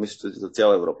 или мисля, че за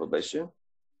цяла Европа беше.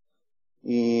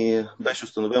 И беше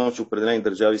установено, че определени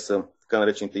държави са така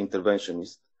наречените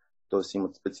интервеншенист, т.е.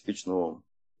 имат специфично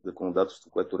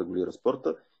законодателство, което регулира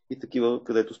спорта, и такива,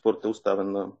 където спортът е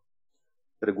оставен на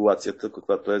регулацията,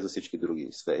 каквато е за всички други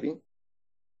сфери.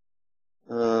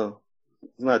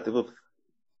 Знаете, в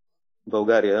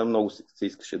България много се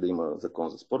искаше да има закон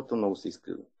за спорта, много се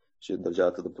искаше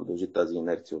държавата да продължи тази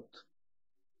инерция от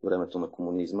времето на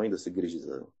комунизма и да се грижи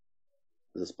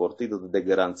за спорта и да даде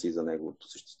гаранции за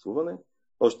неговото съществуване.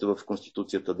 Още в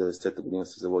Конституцията 90-та година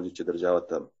се заложи, че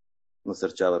държавата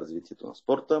насърчава развитието на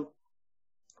спорта.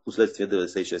 Впоследствие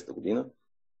 96-та година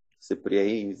се прие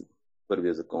и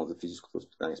първия закон за физическото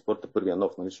възпитание и спорта, първия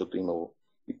нов, защото имало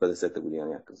и 50-та година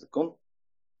някакъв закон.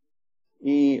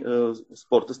 И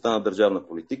спорта стана държавна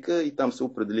политика и там се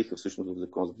определиха всъщност в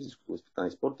закон за физическото възпитание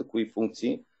и спорта, кои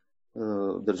функции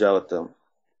държавата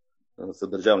са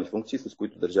държавни функции, с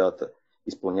които държавата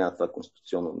изпълнява това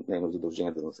конституционно нейно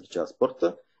задължение да насърчава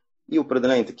спорта, и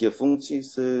определени такива функции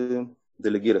се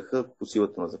делегираха по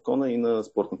силата на закона и на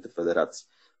спортните федерации.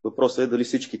 Въпросът е дали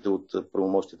всичките от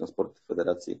правомощията на спортните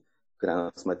федерации в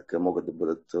крайна сметка могат да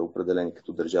бъдат определени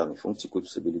като държавни функции, които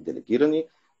са били делегирани.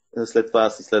 След това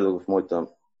аз изследвах в моята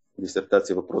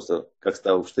дисертация въпроса как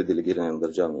става въобще делегиране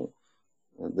на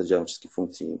държавнически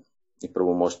функции и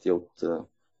правомощия от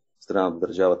страна на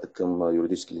държавата към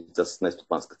юридически лица с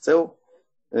нестопанска цел.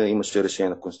 Имаше решение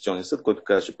на Конституционния съд, който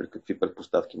казваше при какви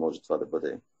предпоставки може това да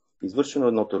бъде извършено.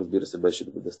 Едното, разбира се,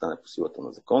 беше да стане по силата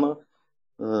на закона.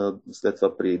 След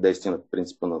това при действие на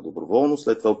принципа на доброволност.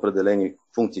 След това определени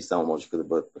функции само можеха да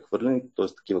бъдат прехвърлени, т.е.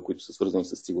 такива, които са свързани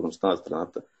с сигурността на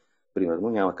страната, примерно,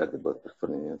 няма как да бъдат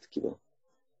прехвърлени на такива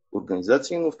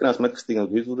организации, но в крайна сметка стигна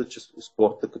до извода, че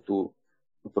спорта като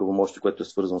правомощие, което е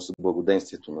свързано с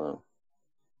благоденствието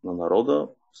на народа,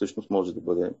 всъщност може да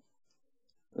бъде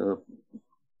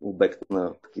обект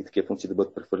на такива функции да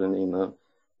бъдат прехвърлени и на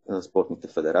спортните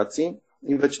федерации.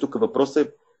 И вече тук въпросът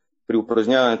е при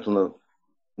упражняването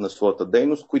на своята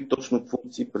дейност, кои точно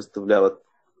функции представляват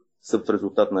са в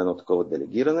резултат на едно такова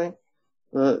делегиране.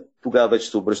 Тогава вече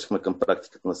се обръщахме към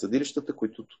практиката на съдилищата,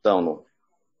 които тотално,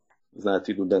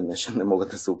 знаете, и до ден днешен не могат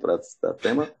да се оправят с тази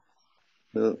тема.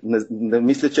 Не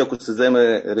мисля, че ако се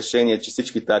вземе решение, че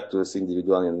всичките актове са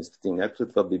индивидуални административни актове,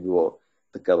 това би било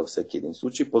така във всеки един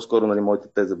случай. По-скоро, моята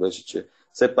теза беше, че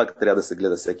все пак трябва да се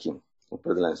гледа всеки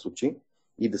определен случай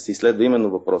и да се изследва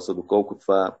именно въпроса, доколко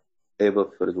това е в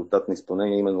резултат на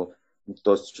изпълнение, именно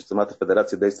т.е. че самата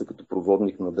федерация действа като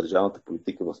проводник на държавната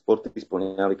политика в спорта,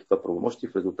 изпълнявайки това правомощие,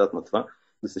 в резултат на това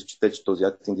да се счете, че този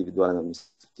акт е индивидуален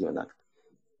административен акт.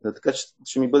 Така че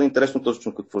ще ми бъде интересно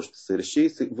точно какво ще се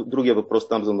реши. Другия въпрос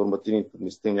там за нормативните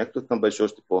административни актове, там беше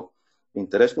още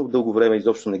по-интересно. В дълго време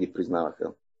изобщо не ги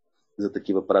признаваха за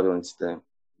такива правилниците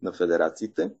на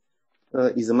федерациите.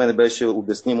 И за мен беше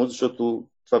обяснимо, защото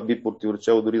това би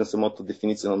противоречало дори на самата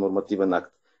дефиниция на нормативен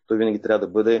акт. Той винаги трябва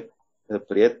да бъде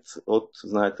приет от,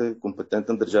 знаете,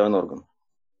 компетентен държавен орган.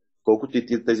 Колкото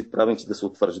и тези правилници да се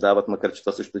утвърждават, макар че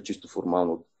това също е чисто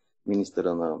формално от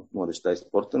министъра на младежта и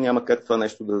спорта, няма как това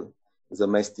нещо да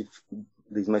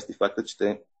измести факта, че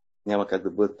те няма как да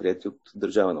бъдат прияти от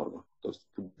държавен орган. Тоест,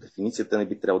 по дефиницията не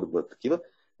би трябвало да бъдат такива,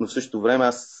 но в същото време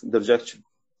аз държах, че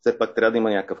все пак трябва да има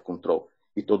някакъв контрол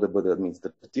и то да бъде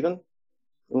административен.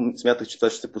 Смятах, че това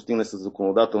ще се постигне с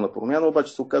законодателна промяна,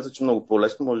 обаче се оказа, че много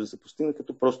по-лесно може да се постигне,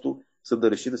 като просто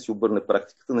съда реши да си обърне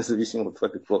практиката, независимо от това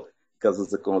какво казва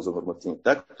Закон за нормативните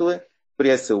актове.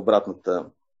 Прие се обратната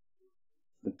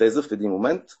теза в един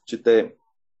момент, че те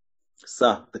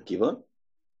са такива.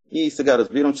 И сега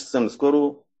разбирам, че съвсем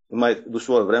наскоро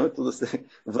дошло е времето да се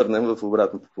върнем в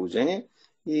обратното положение.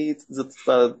 И за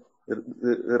това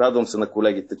радвам се на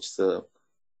колегите, че са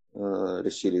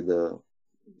решили да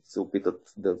се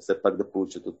опитат да все пак да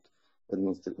получат от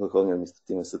Върховния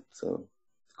административен съд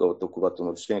такова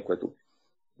тълкователно решение, което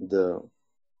да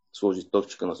сложи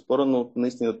точка на спора, но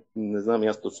наистина не знам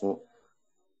аз точно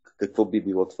какво би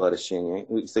било това решение.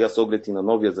 И сега с оглед и на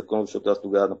новия закон, защото аз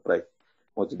тогава направих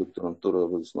моята докторантура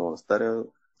въз основа на стария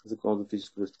Закон за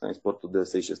физическо възпитание и спорт от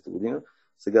 1996 година.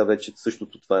 Сега вече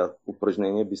същото това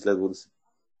упражнение би следвало да се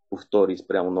повтори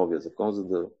спрямо новия закон, за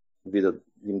да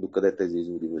видим докъде тези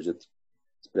изводи въжат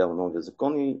спрямо новия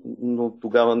закон. Но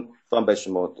тогава това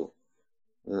беше моето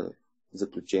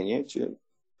заключение, че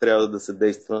трябва да се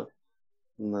действа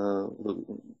на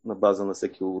база на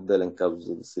всеки отделен казус,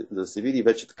 за да се види и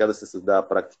вече така да се създава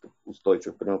практика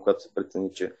устойчива. Примерно, когато се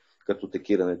прецени, че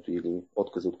картотекирането или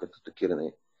отказа от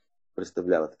картотекиране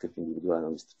представлява такъв индивидуален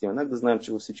административен акт, да знаем,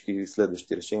 че във всички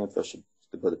следващи решения това ще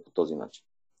бъде по този начин.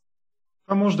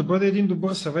 Това може да бъде един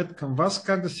добър съвет към вас,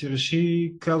 как да си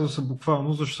реши казуса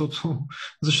буквално,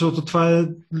 защото това е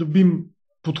любим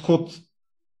подход,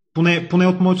 поне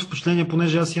от моето впечатление,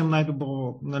 понеже аз имам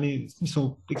най-добро,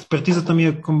 смисъл, експертизата ми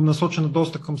е насочена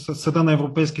доста към Съда на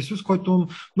Европейския съюз, който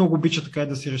много обича така и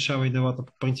да си решава и делата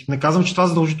по принцип. Не казвам, че това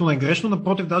задължително е грешно,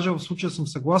 напротив, даже в случая съм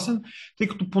съгласен, тъй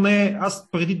като поне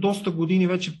аз преди доста години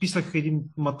вече писах един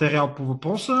материал по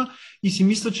въпроса и си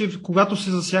мисля, че когато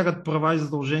се засягат права и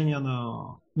задължения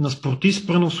на спортист,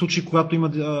 прено в случай, когато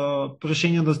има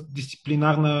решение на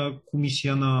дисциплинарна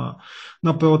комисия, на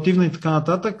апелативна и така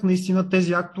нататък, наистина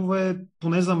тези актове,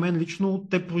 поне за мен лично,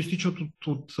 те проистичат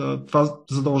от това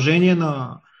задължение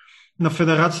на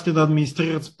федерациите да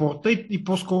администрират спорта и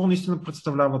по-скоро наистина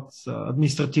представляват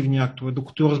административни актове.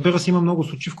 Докато разбира се, има много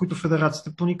случаи, в които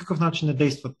федерациите по никакъв начин не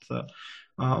действат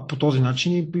по този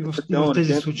начин и в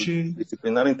тези случаи.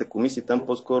 Дисциплинарните комисии там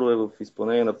по-скоро е в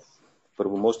изпълнение на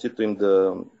правомощието им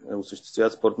да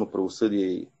осъществяват спортно правосъдие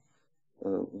и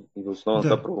в основа на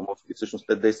това правомощие всъщност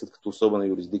те действат като особена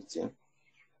юрисдикция.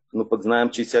 Но пък знаем,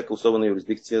 че всяка особена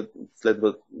юрисдикция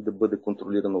следва да бъде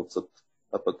контролирана от съд.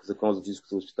 А пък Закон за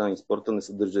физическото възпитание и спорта не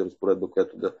съдържа разпоредба,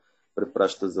 която да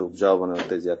препраща за обжалване на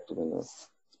тези актове на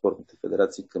спортните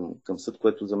федерации към съд,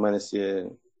 което за мен си е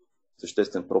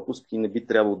съществен пропуск и не би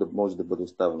трябвало да може да бъде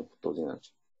оставено по този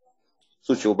начин. В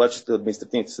случая обаче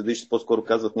административните съдилища по-скоро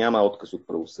казват няма отказ от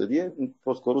правосъдие,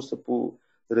 по-скоро са по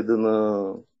реда на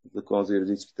Закон за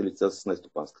юридическите лица с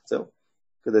нестопанска цел,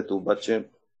 където обаче,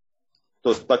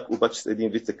 т.е. пак обаче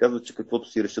един вид се казва, че каквото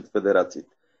си решат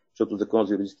федерациите, защото Закон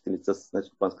за юридическите лица с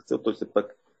нестопанска цел, той все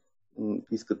пак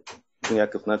искат по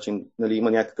някакъв начин,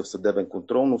 има някакъв съдебен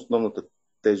контрол, но основната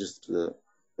тежест за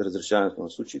разрешаването на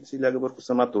случаите си ляга върху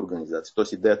самата организация.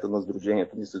 Т.е. идеята на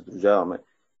сдружението, ние се сдружаваме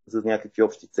за някакви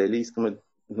общи цели, искаме,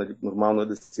 нормално е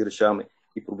да си решаваме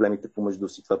и проблемите помежду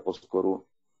си, това по-скоро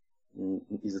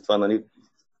и затова,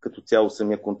 като цяло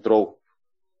самия контрол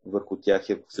върху тях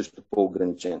е също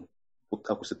по-ограничен,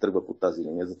 ако се тръгва по тази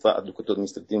линия. Затова, докато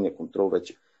административният контрол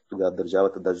вече тогава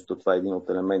държавата, даже това е един от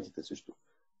елементите също,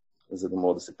 за да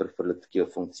могат да се прехвърлят такива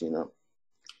функции на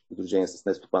сдружение с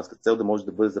нестопанска цел, да може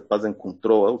да бъде запазен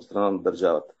контрола от страна на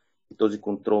държавата. И този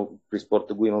контрол при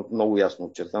спорта го има много ясно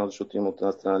очертано, защото има от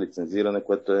една страна лицензиране,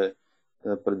 което е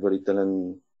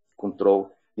предварителен контрол.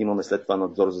 Имаме след това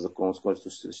надзор за законност, който ще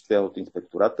се осъществява от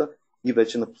инспектората и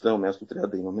вече на последно място трябва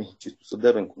да имаме и чисто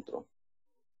съдебен контрол.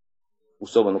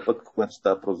 Особено пък, когато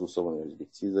става въпрос за особени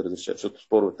юрисдикции, за разрешение, защото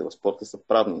споровете в спорта са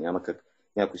правни. Няма как.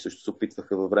 Някои също се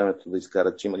опитваха във времето да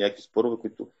изкарат, че има някакви спорове,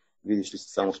 които видиш ли са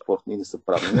само спортни и не са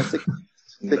правни. Не всеки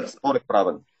спор е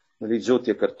правен.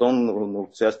 Жълтия картон на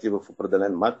участие в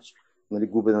определен матч,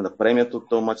 губене на премията от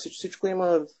този матч. Всичко има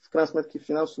в крайна сметка и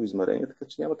финансово измерение, така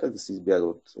че няма как да се избяга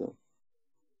от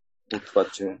това,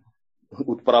 че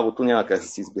от правото няма как да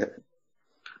се избяга.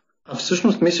 А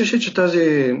всъщност мислиш ли, че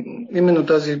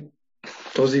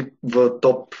този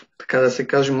топ, така да се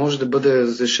каже, може да бъде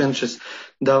разрешен чрез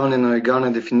даване на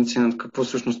легална дефиниция на какво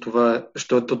всъщност това е,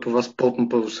 що е това спортно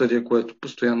правосъдие, което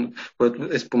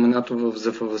е споменато в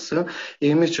ЗФВС,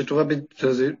 или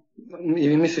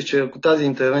мислиш, че ако тази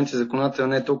интервенция законодателна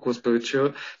не е толкова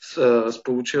сполучила,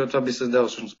 това би създало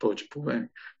всъщност повече проблеми,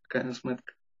 крайна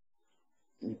сметка?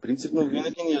 Принципно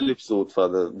винаги ни е липсало това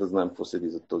да знаем какво седи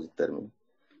за този термин.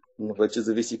 Но вече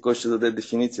зависи кой ще даде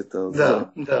дефиницията,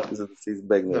 за да се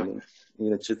избегне. Да.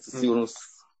 Иначе със сигурност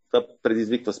това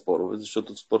предизвиква спорове,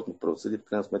 защото спортно правосъдие в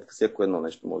крайна сметка всяко едно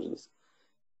нещо може да се.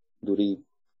 Дори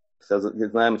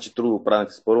знаем, че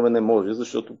трудоправните спорове не може,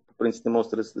 защото по принцип не може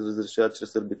да се разрешава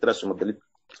чрез арбитраж, ама дали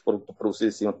спортното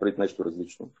правосъдие си има преди нещо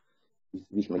различно.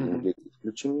 Бихме ги могли да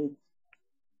изключим.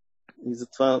 И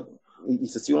затова и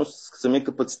със сигурност самия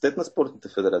капацитет на спортните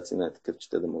федерации не е такъв, че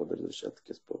те да могат да разрешават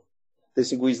такива спорове. Те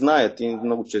си го и знаят и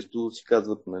много често си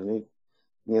казват,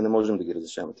 ние не можем да ги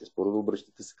разрешаваме тези спорове,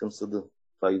 обръщате се към съда.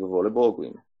 Това и във волейбола го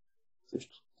има.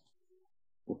 Също.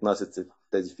 Отнасят се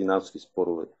тези финансови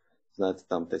спорове. Знаете,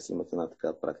 там те си имат една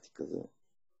такава практика за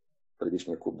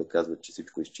предишния клуб да казват, че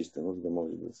всичко е изчистено, за да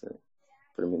може да се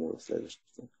премине в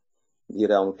следващото. И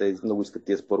реално те много искат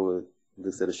тия спорове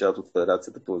да се решават от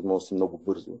федерацията по възможност много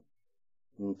бързо.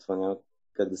 Но това няма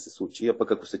как да се случи. А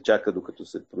пък ако се чака докато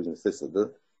се произнесе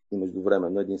съда и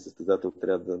междувременно един състезател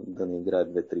трябва да не играе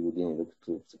 2-3 години,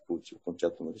 докато се получи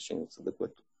окончателно решение от съда,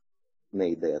 което не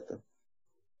е идеята.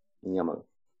 Няма.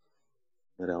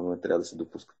 Реално не трябва да се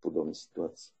допускат подобни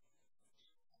ситуации.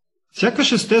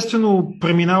 Сякаш естествено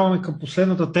преминаваме към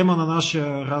последната тема на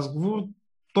нашия разговор,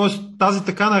 т.е. тази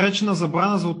така наречена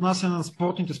забрана за отнасяне на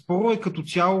спортните спорове като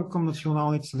цяло към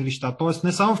националните съдилища. Т.е.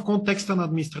 не само в контекста на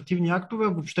административни актове,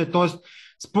 въобще. Т.е.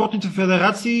 спортните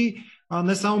федерации,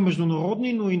 не само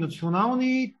международни, но и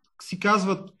национални, си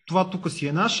казват, това тук си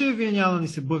е наше, вие няма да ни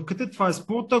се бъркате, това е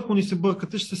спорта, ако ни се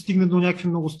бъркате, ще се стигне до някакви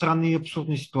много странни и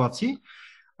абсурдни ситуации.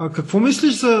 Какво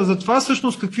мислиш за това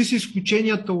всъщност? Какви са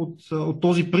изключенията от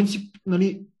този принцип?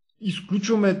 Нали,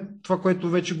 изключваме това, което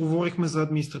вече говорихме за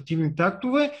административните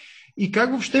актове и как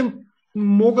въобще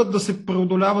могат да се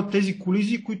преодоляват тези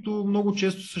колизии, които много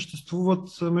често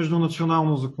съществуват между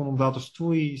национално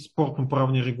законодателство и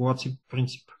спортно-правни регулации по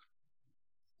принцип?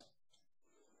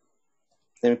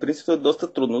 Принципът е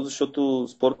доста трудно, защото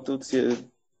спортът си е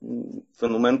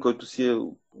феномен, който си е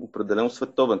определено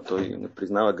световен. Той не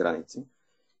признава граници.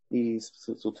 И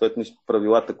съответно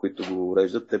правилата, които го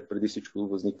уреждат, те преди всичко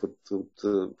възникват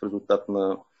в резултат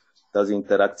на тази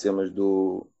интеракция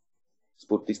между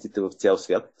спортистите в цял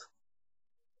свят.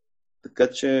 Така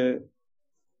че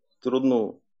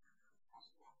трудно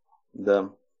да.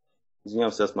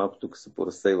 Извинявам се, аз малко тук се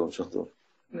поразсейвам, защото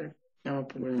няма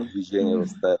проблем. Движение в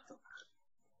стаята.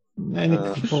 Не е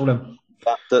никакъв проблем.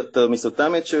 Мисълта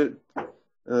ми е, че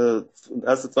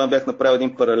аз за това бях направил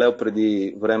един паралел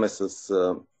преди време с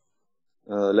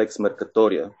Лекс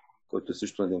Меркатория, който е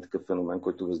също един такъв феномен,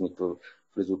 който възниква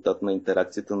в резултат на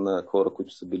интеракцията на хора,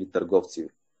 които са били търговци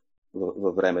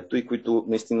във времето и които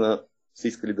наистина са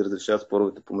искали да разрешават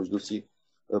споровете помежду си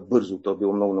бързо. То е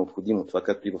било много необходимо. Това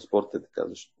както и в спорта е така,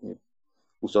 защото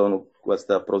особено когато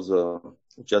става въпрос за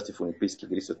участие в Олимпийски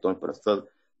игри, световни първенства,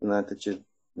 знаете, че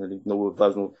много е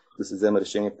важно да се вземе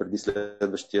решение преди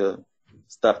следващия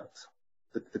старт.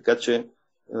 Така че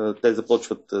те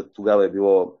започват, тогава е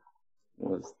било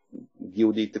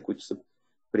гилдиите, които са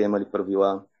приемали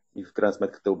правила и в крайна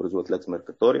сметка те образуват Лекс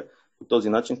Меркатория. По този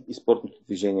начин и спортното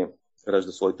движение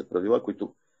ражда своите правила, които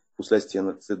в последствие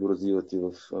се доразвиват и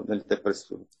те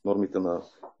през нормите на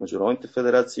международните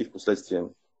федерации, в последствие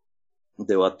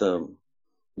делата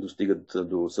достигат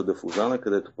до съда в Лозана,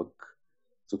 където пък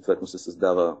съответно се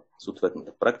създава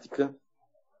съответната практика.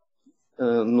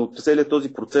 Но целият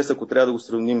този процес, ако трябва да го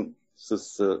сравним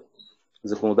с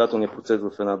законодателния процес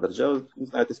в една държава,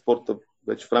 знаете, спорта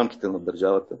вече в рамките на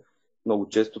държавата, много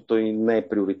често той не е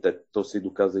приоритет. То се и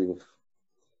доказа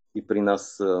и при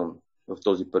нас в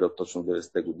този период, точно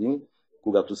 90-те години,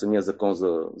 когато самия закон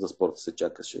за спорта се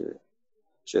чакаше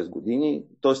 6 години.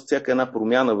 Тоест, всяка една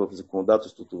промяна в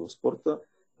законодателството в спорта,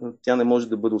 тя не може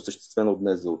да бъде осъществена от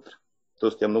днес за утре.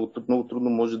 Тоест, тя много трудно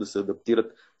може да се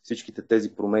адаптират всичките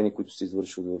тези промени, които се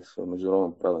извършват в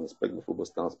международен правен аспект в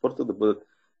областта на спорта, да бъдат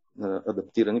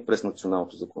адаптирани през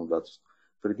националното законодателство.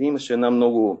 Преди имаше една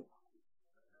много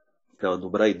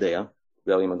добра идея,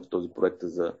 която именно в този проект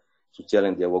за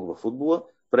социален диалог в футбола.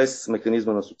 През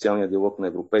механизма на социалния диалог на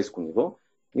европейско ниво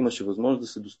имаше възможност да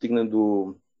се достигне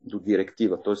до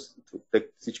директива. Тоест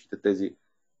всичките тези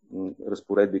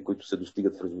разпоредби, които се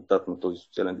достигат в резултат на този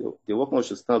социален диалог, може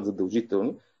да станат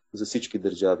задължителни за всички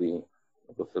държави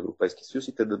в Европейския съюз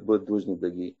и те да бъдат длъжни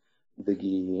да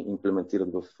ги имплементират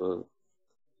в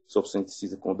собствените си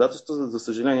законодателства. За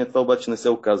съжаление, това обаче не се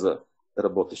оказа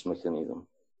работещ механизъм.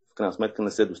 В крайна сметка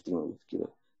не се достигна до такива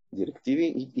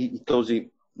директиви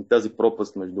и тази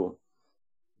пропаст между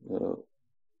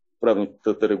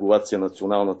правната регулация,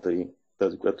 националната и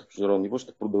тази, която в международно ниво,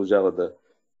 ще продължава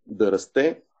да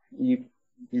расте и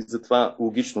затова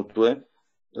логичното е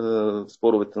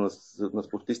споровете на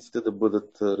спортистите да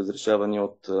бъдат разрешавани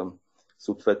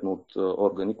съответно от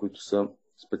органи, които са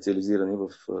специализирани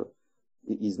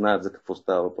и знаят за какво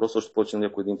става въпрос. Още повече на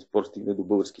някой един спор стигне до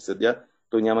български съдия,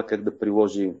 той няма как да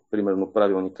приложи, примерно,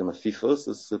 правилника на FIFA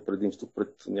с предимство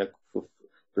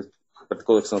пред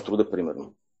кодекса на труда,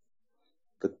 примерно.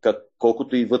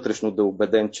 Колкото и вътрешно да е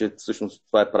убеден, че всъщност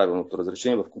това е правилното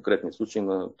разрешение в конкретния случай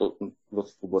в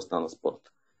областта на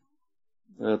спорта.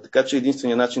 Така че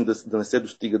единственият начин да не се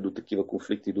достига до такива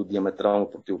конфликти и до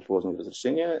диаметрално противоположни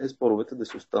разрешения е споровете да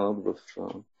се останат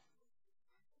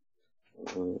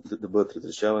да бъдат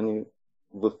разрешавани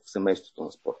в семейството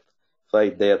на спорта. Това е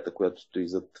идеята, която стои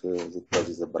зад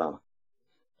тази забрана.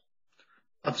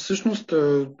 А всъщност,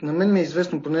 на мен ми е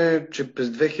известно поне, че през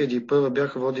 2001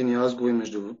 бяха водени разговори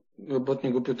между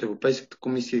работни групи от Европейската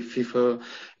комисия и ФИФА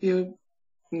и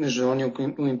Международния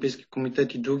олимпийски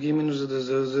комитет и други, именно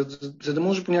за да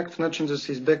може по някакъв начин да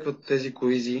се избегват тези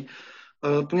колизии,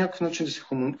 по някакъв начин да се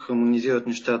хармонизират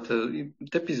нещата. И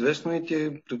теб известно ли ти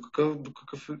е до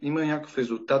какъв има някакъв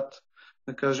резултат,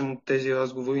 да кажем, от тези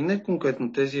разговори, не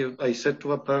конкретно тези, а и след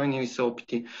това правени ли са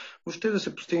опити, въобще да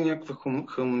се постигне някаква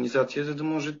хармонизация, за да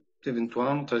може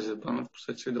евентуално тази забрана в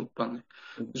последствие да отпадне.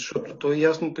 Защото то е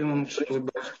ясно, примерно, че това е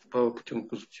българското право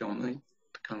противоконституционно и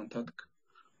така нататък.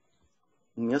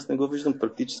 Аз не го виждам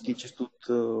практически, чисто от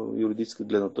юридическа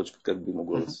гледна точка, как би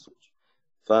могло да се случи.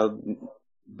 Това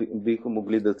биха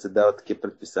могли да се дават такива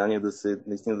предписания,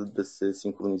 наистина да се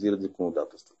синхронизират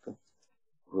законодателствата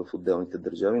в отделните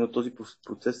държави, но този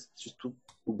процес чисто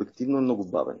обективно е много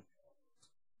бавен.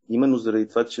 Именно заради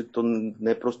това, че то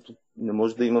не е просто, не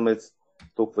може да имаме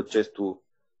толкова често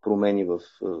промени в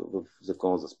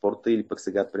закона за спорта или пък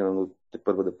сега, примерно,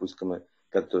 първа да поискаме,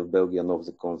 както е в Белгия, нов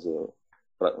закон за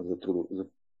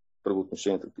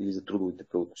правоотношенията или за трудовите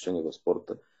правоотношения в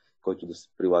спорта, който да се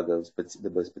прилага, да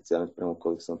бъде специален спрямо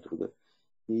кодекса на труда.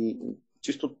 И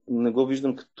чисто не го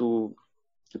виждам като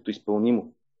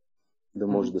изпълнимо да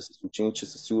може да се случи, че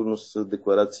със сигурност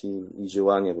декларации и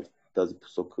желания в тази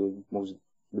посока може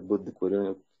да бъдат декларирани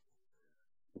от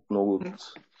много от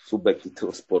субектите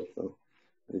в спорта,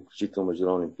 включително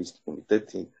Международен олимпийски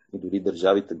комитет и дори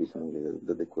държавите биха могли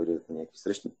да декларират на някакви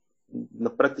срещи.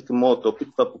 На практика, моят опит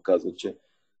това показва, че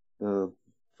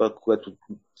това, което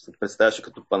се представяше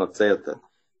като панацеята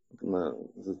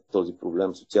за този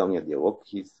проблем, социалния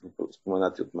диалог, и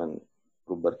споменати от мен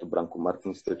Роберто Бранко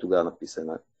Мартинс, той тогава написа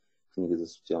една книга за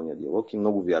социалния диалог и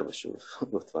много вярваше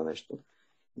в това нещо.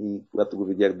 И когато го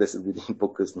видях 10 години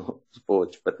по-късно,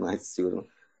 повече 15 сигурно,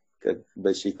 как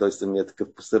беше и той самия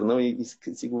такъв посърнал и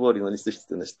си говори, нали,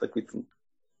 същите неща, които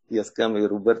и аз казвам, и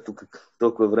Роберто,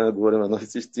 толкова време говорим едно и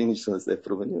също и нищо не се е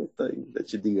променило. Той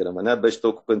вече дига рамене, беше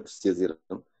толкова ентусиазиран.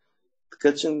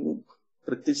 Така че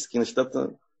практически нещата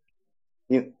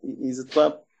и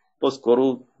затова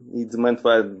по-скоро и за мен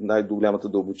това е най-голямата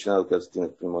дълбочина, до която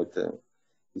стигнах при моите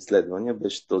изследвания,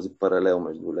 беше този паралел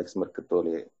между Лекс Меркатори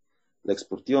и Лекс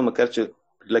Спортива, макар че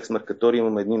при Лекс Меркатори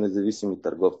имаме едни независими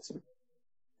търговци,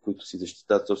 които си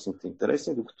защитават собствените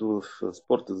интереси, докато в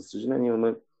спорта, за съжаление,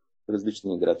 имаме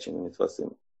различни играчи. Това са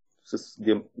с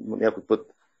някой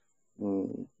път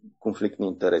конфликтни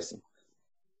интереси.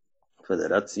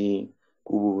 Федерации,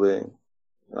 клубове,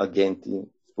 агенти,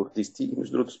 спортисти. И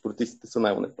между другото, спортистите са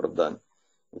най-неправдани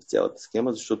в цялата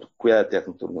схема, защото коя е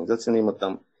тяхната организация? Не има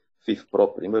там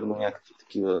FIFPro, примерно, някакви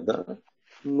такива, да,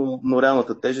 но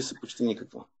реалната тежест е почти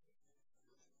никаква.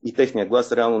 И техния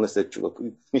глас реално не се чува.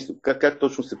 В смисъл, как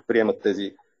точно се приемат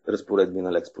тези разпоредби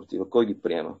на Лекс Спортива? Кой ги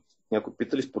приема? Някой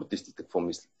пита ли спортистите какво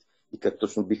мислят? И как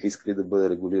точно биха искали да бъде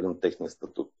регулиран техния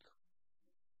статут?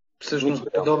 Всъщност,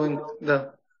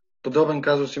 подобен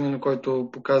казус, именно който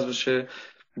показваше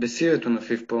бесието на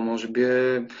FIFPro, може би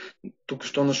е тук,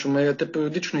 що на шумея, те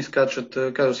периодично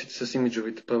изкачват казусите с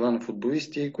имиджовите права на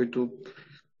футболисти, които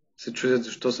се чудят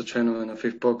защо са членове на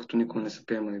FIFPro, като никога не са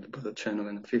приемали да бъдат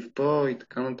членове на FIFPro и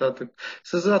така нататък.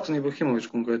 С Златан Ибрахимович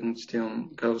конкретно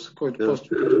цитирам казуса, който просто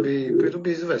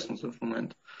придоби известност в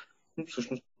момента. Но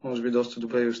всъщност, може би, доста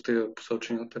добре илюстрира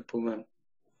посочения от теб проблем.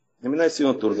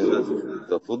 Най-силната организация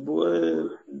за футбол е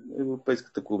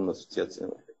Европейската клубна асоциация.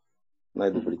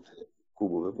 Най-добрите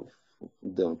клубове в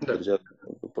отделните държави.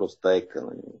 Просто ЕКА,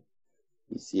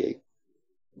 ECA.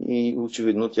 И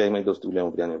очевидно тя има и доста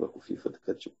голямо влияние върху FIFA,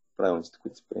 така че правилниците,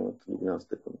 които се приемат в голяма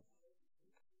степен,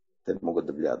 те могат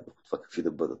да влияят върху това какви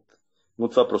да бъдат. Но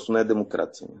това просто не е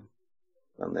демокрация.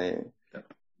 Това не е...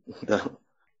 Да.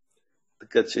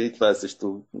 Така че и това е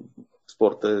също...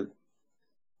 Спорта е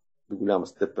до голяма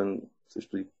степен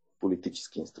също и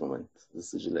политически инструмент, за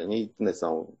съжаление. И не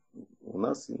само у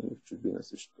нас, и в чужбина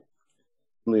също.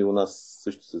 Но и у нас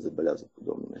също се забелязва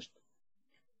подобни неща.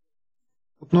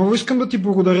 Отново искам да ти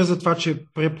благодаря за това, че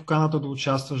прие поканата да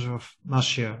участваш в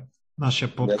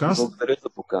нашия подкаст. Благодаря за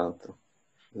поканата.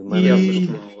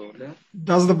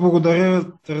 Аз да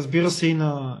благодаря, разбира се, и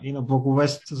на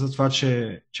Благовест за това,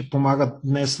 че помагат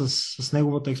днес с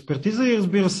неговата експертиза и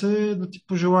разбира се да ти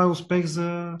пожелая успех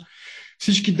за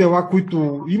всички дела,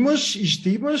 които имаш и ще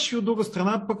имаш, и от друга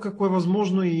страна пък, ако е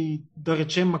възможно и да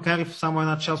речем, макар и в само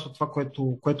една част от това,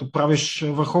 което правиш,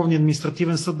 Върховния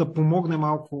административен съд да помогне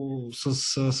малко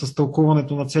с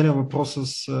тълкуването на целия въпрос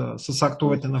с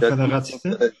актовете на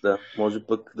федерациите. Да, може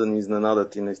пък да ни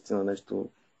изненадат и наистина нещо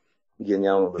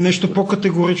гениално. Нещо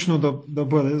по-категорично да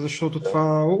бъде, защото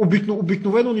това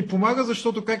обикновено ни помага,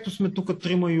 защото както сме тук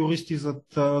трима юристи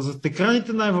зад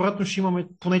екраните, най-вероятно ще имаме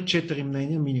поне 4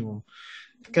 мнения минимум.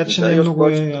 Така че Да, не и е още много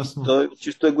повече, ясно. то е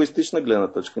чисто егоистична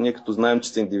гледна точка. Ние като знаем, че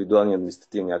са индивидуални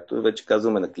административни актове, вече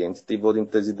казваме на клиентите и водим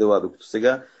тези дела, докато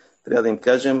сега трябва да им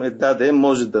кажем,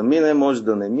 може да мине, може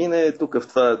да не мине, тук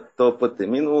в този път е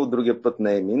минало, другия път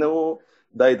не е минало,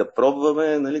 дай да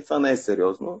пробваме, нали, това не е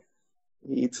сериозно.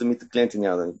 И самите клиенти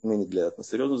няма да не ни гледат на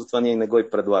сериозно, затова ние не го и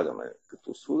предлагаме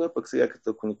като услуга, пък сега като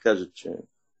ако ни кажат,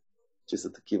 че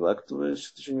са такива актове,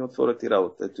 ще ни отворят и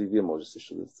работа. Ето и вие може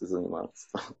също да се занимавате с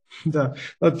това.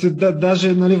 Да,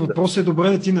 даже нали, въпросът е добре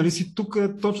да ти нали си тук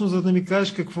точно за да ми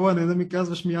кажеш какво е, не да ми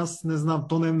казваш аз не знам,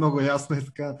 то не е много ясно и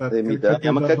така нататък.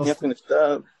 Няма как някои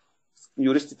неща,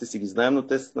 юристите си ги знаем, но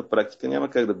те на практика няма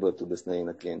как да бъдат обяснени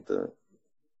на клиента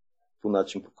по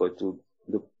начин, по който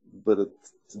да бъдат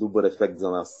с добър ефект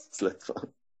за нас след това.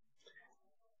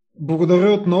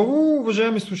 Благодаря отново,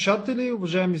 уважаеми слушатели,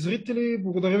 уважаеми зрители.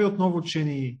 Благодаря ви отново, че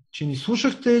ни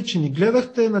слушахте, че ни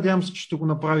гледахте. Надявам се, че ще го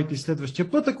направите и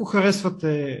следващия път. Ако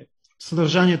харесвате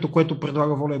съдържанието, което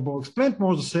предлага Volleyball Explained,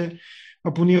 може да се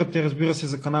абонирате, разбира се,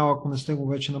 за канала, ако не сте го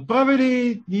вече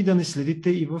направили, и да ни следите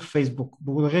и във Facebook.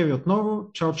 Благодаря ви отново.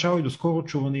 Чао, чао и до скоро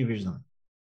чуване и виждане.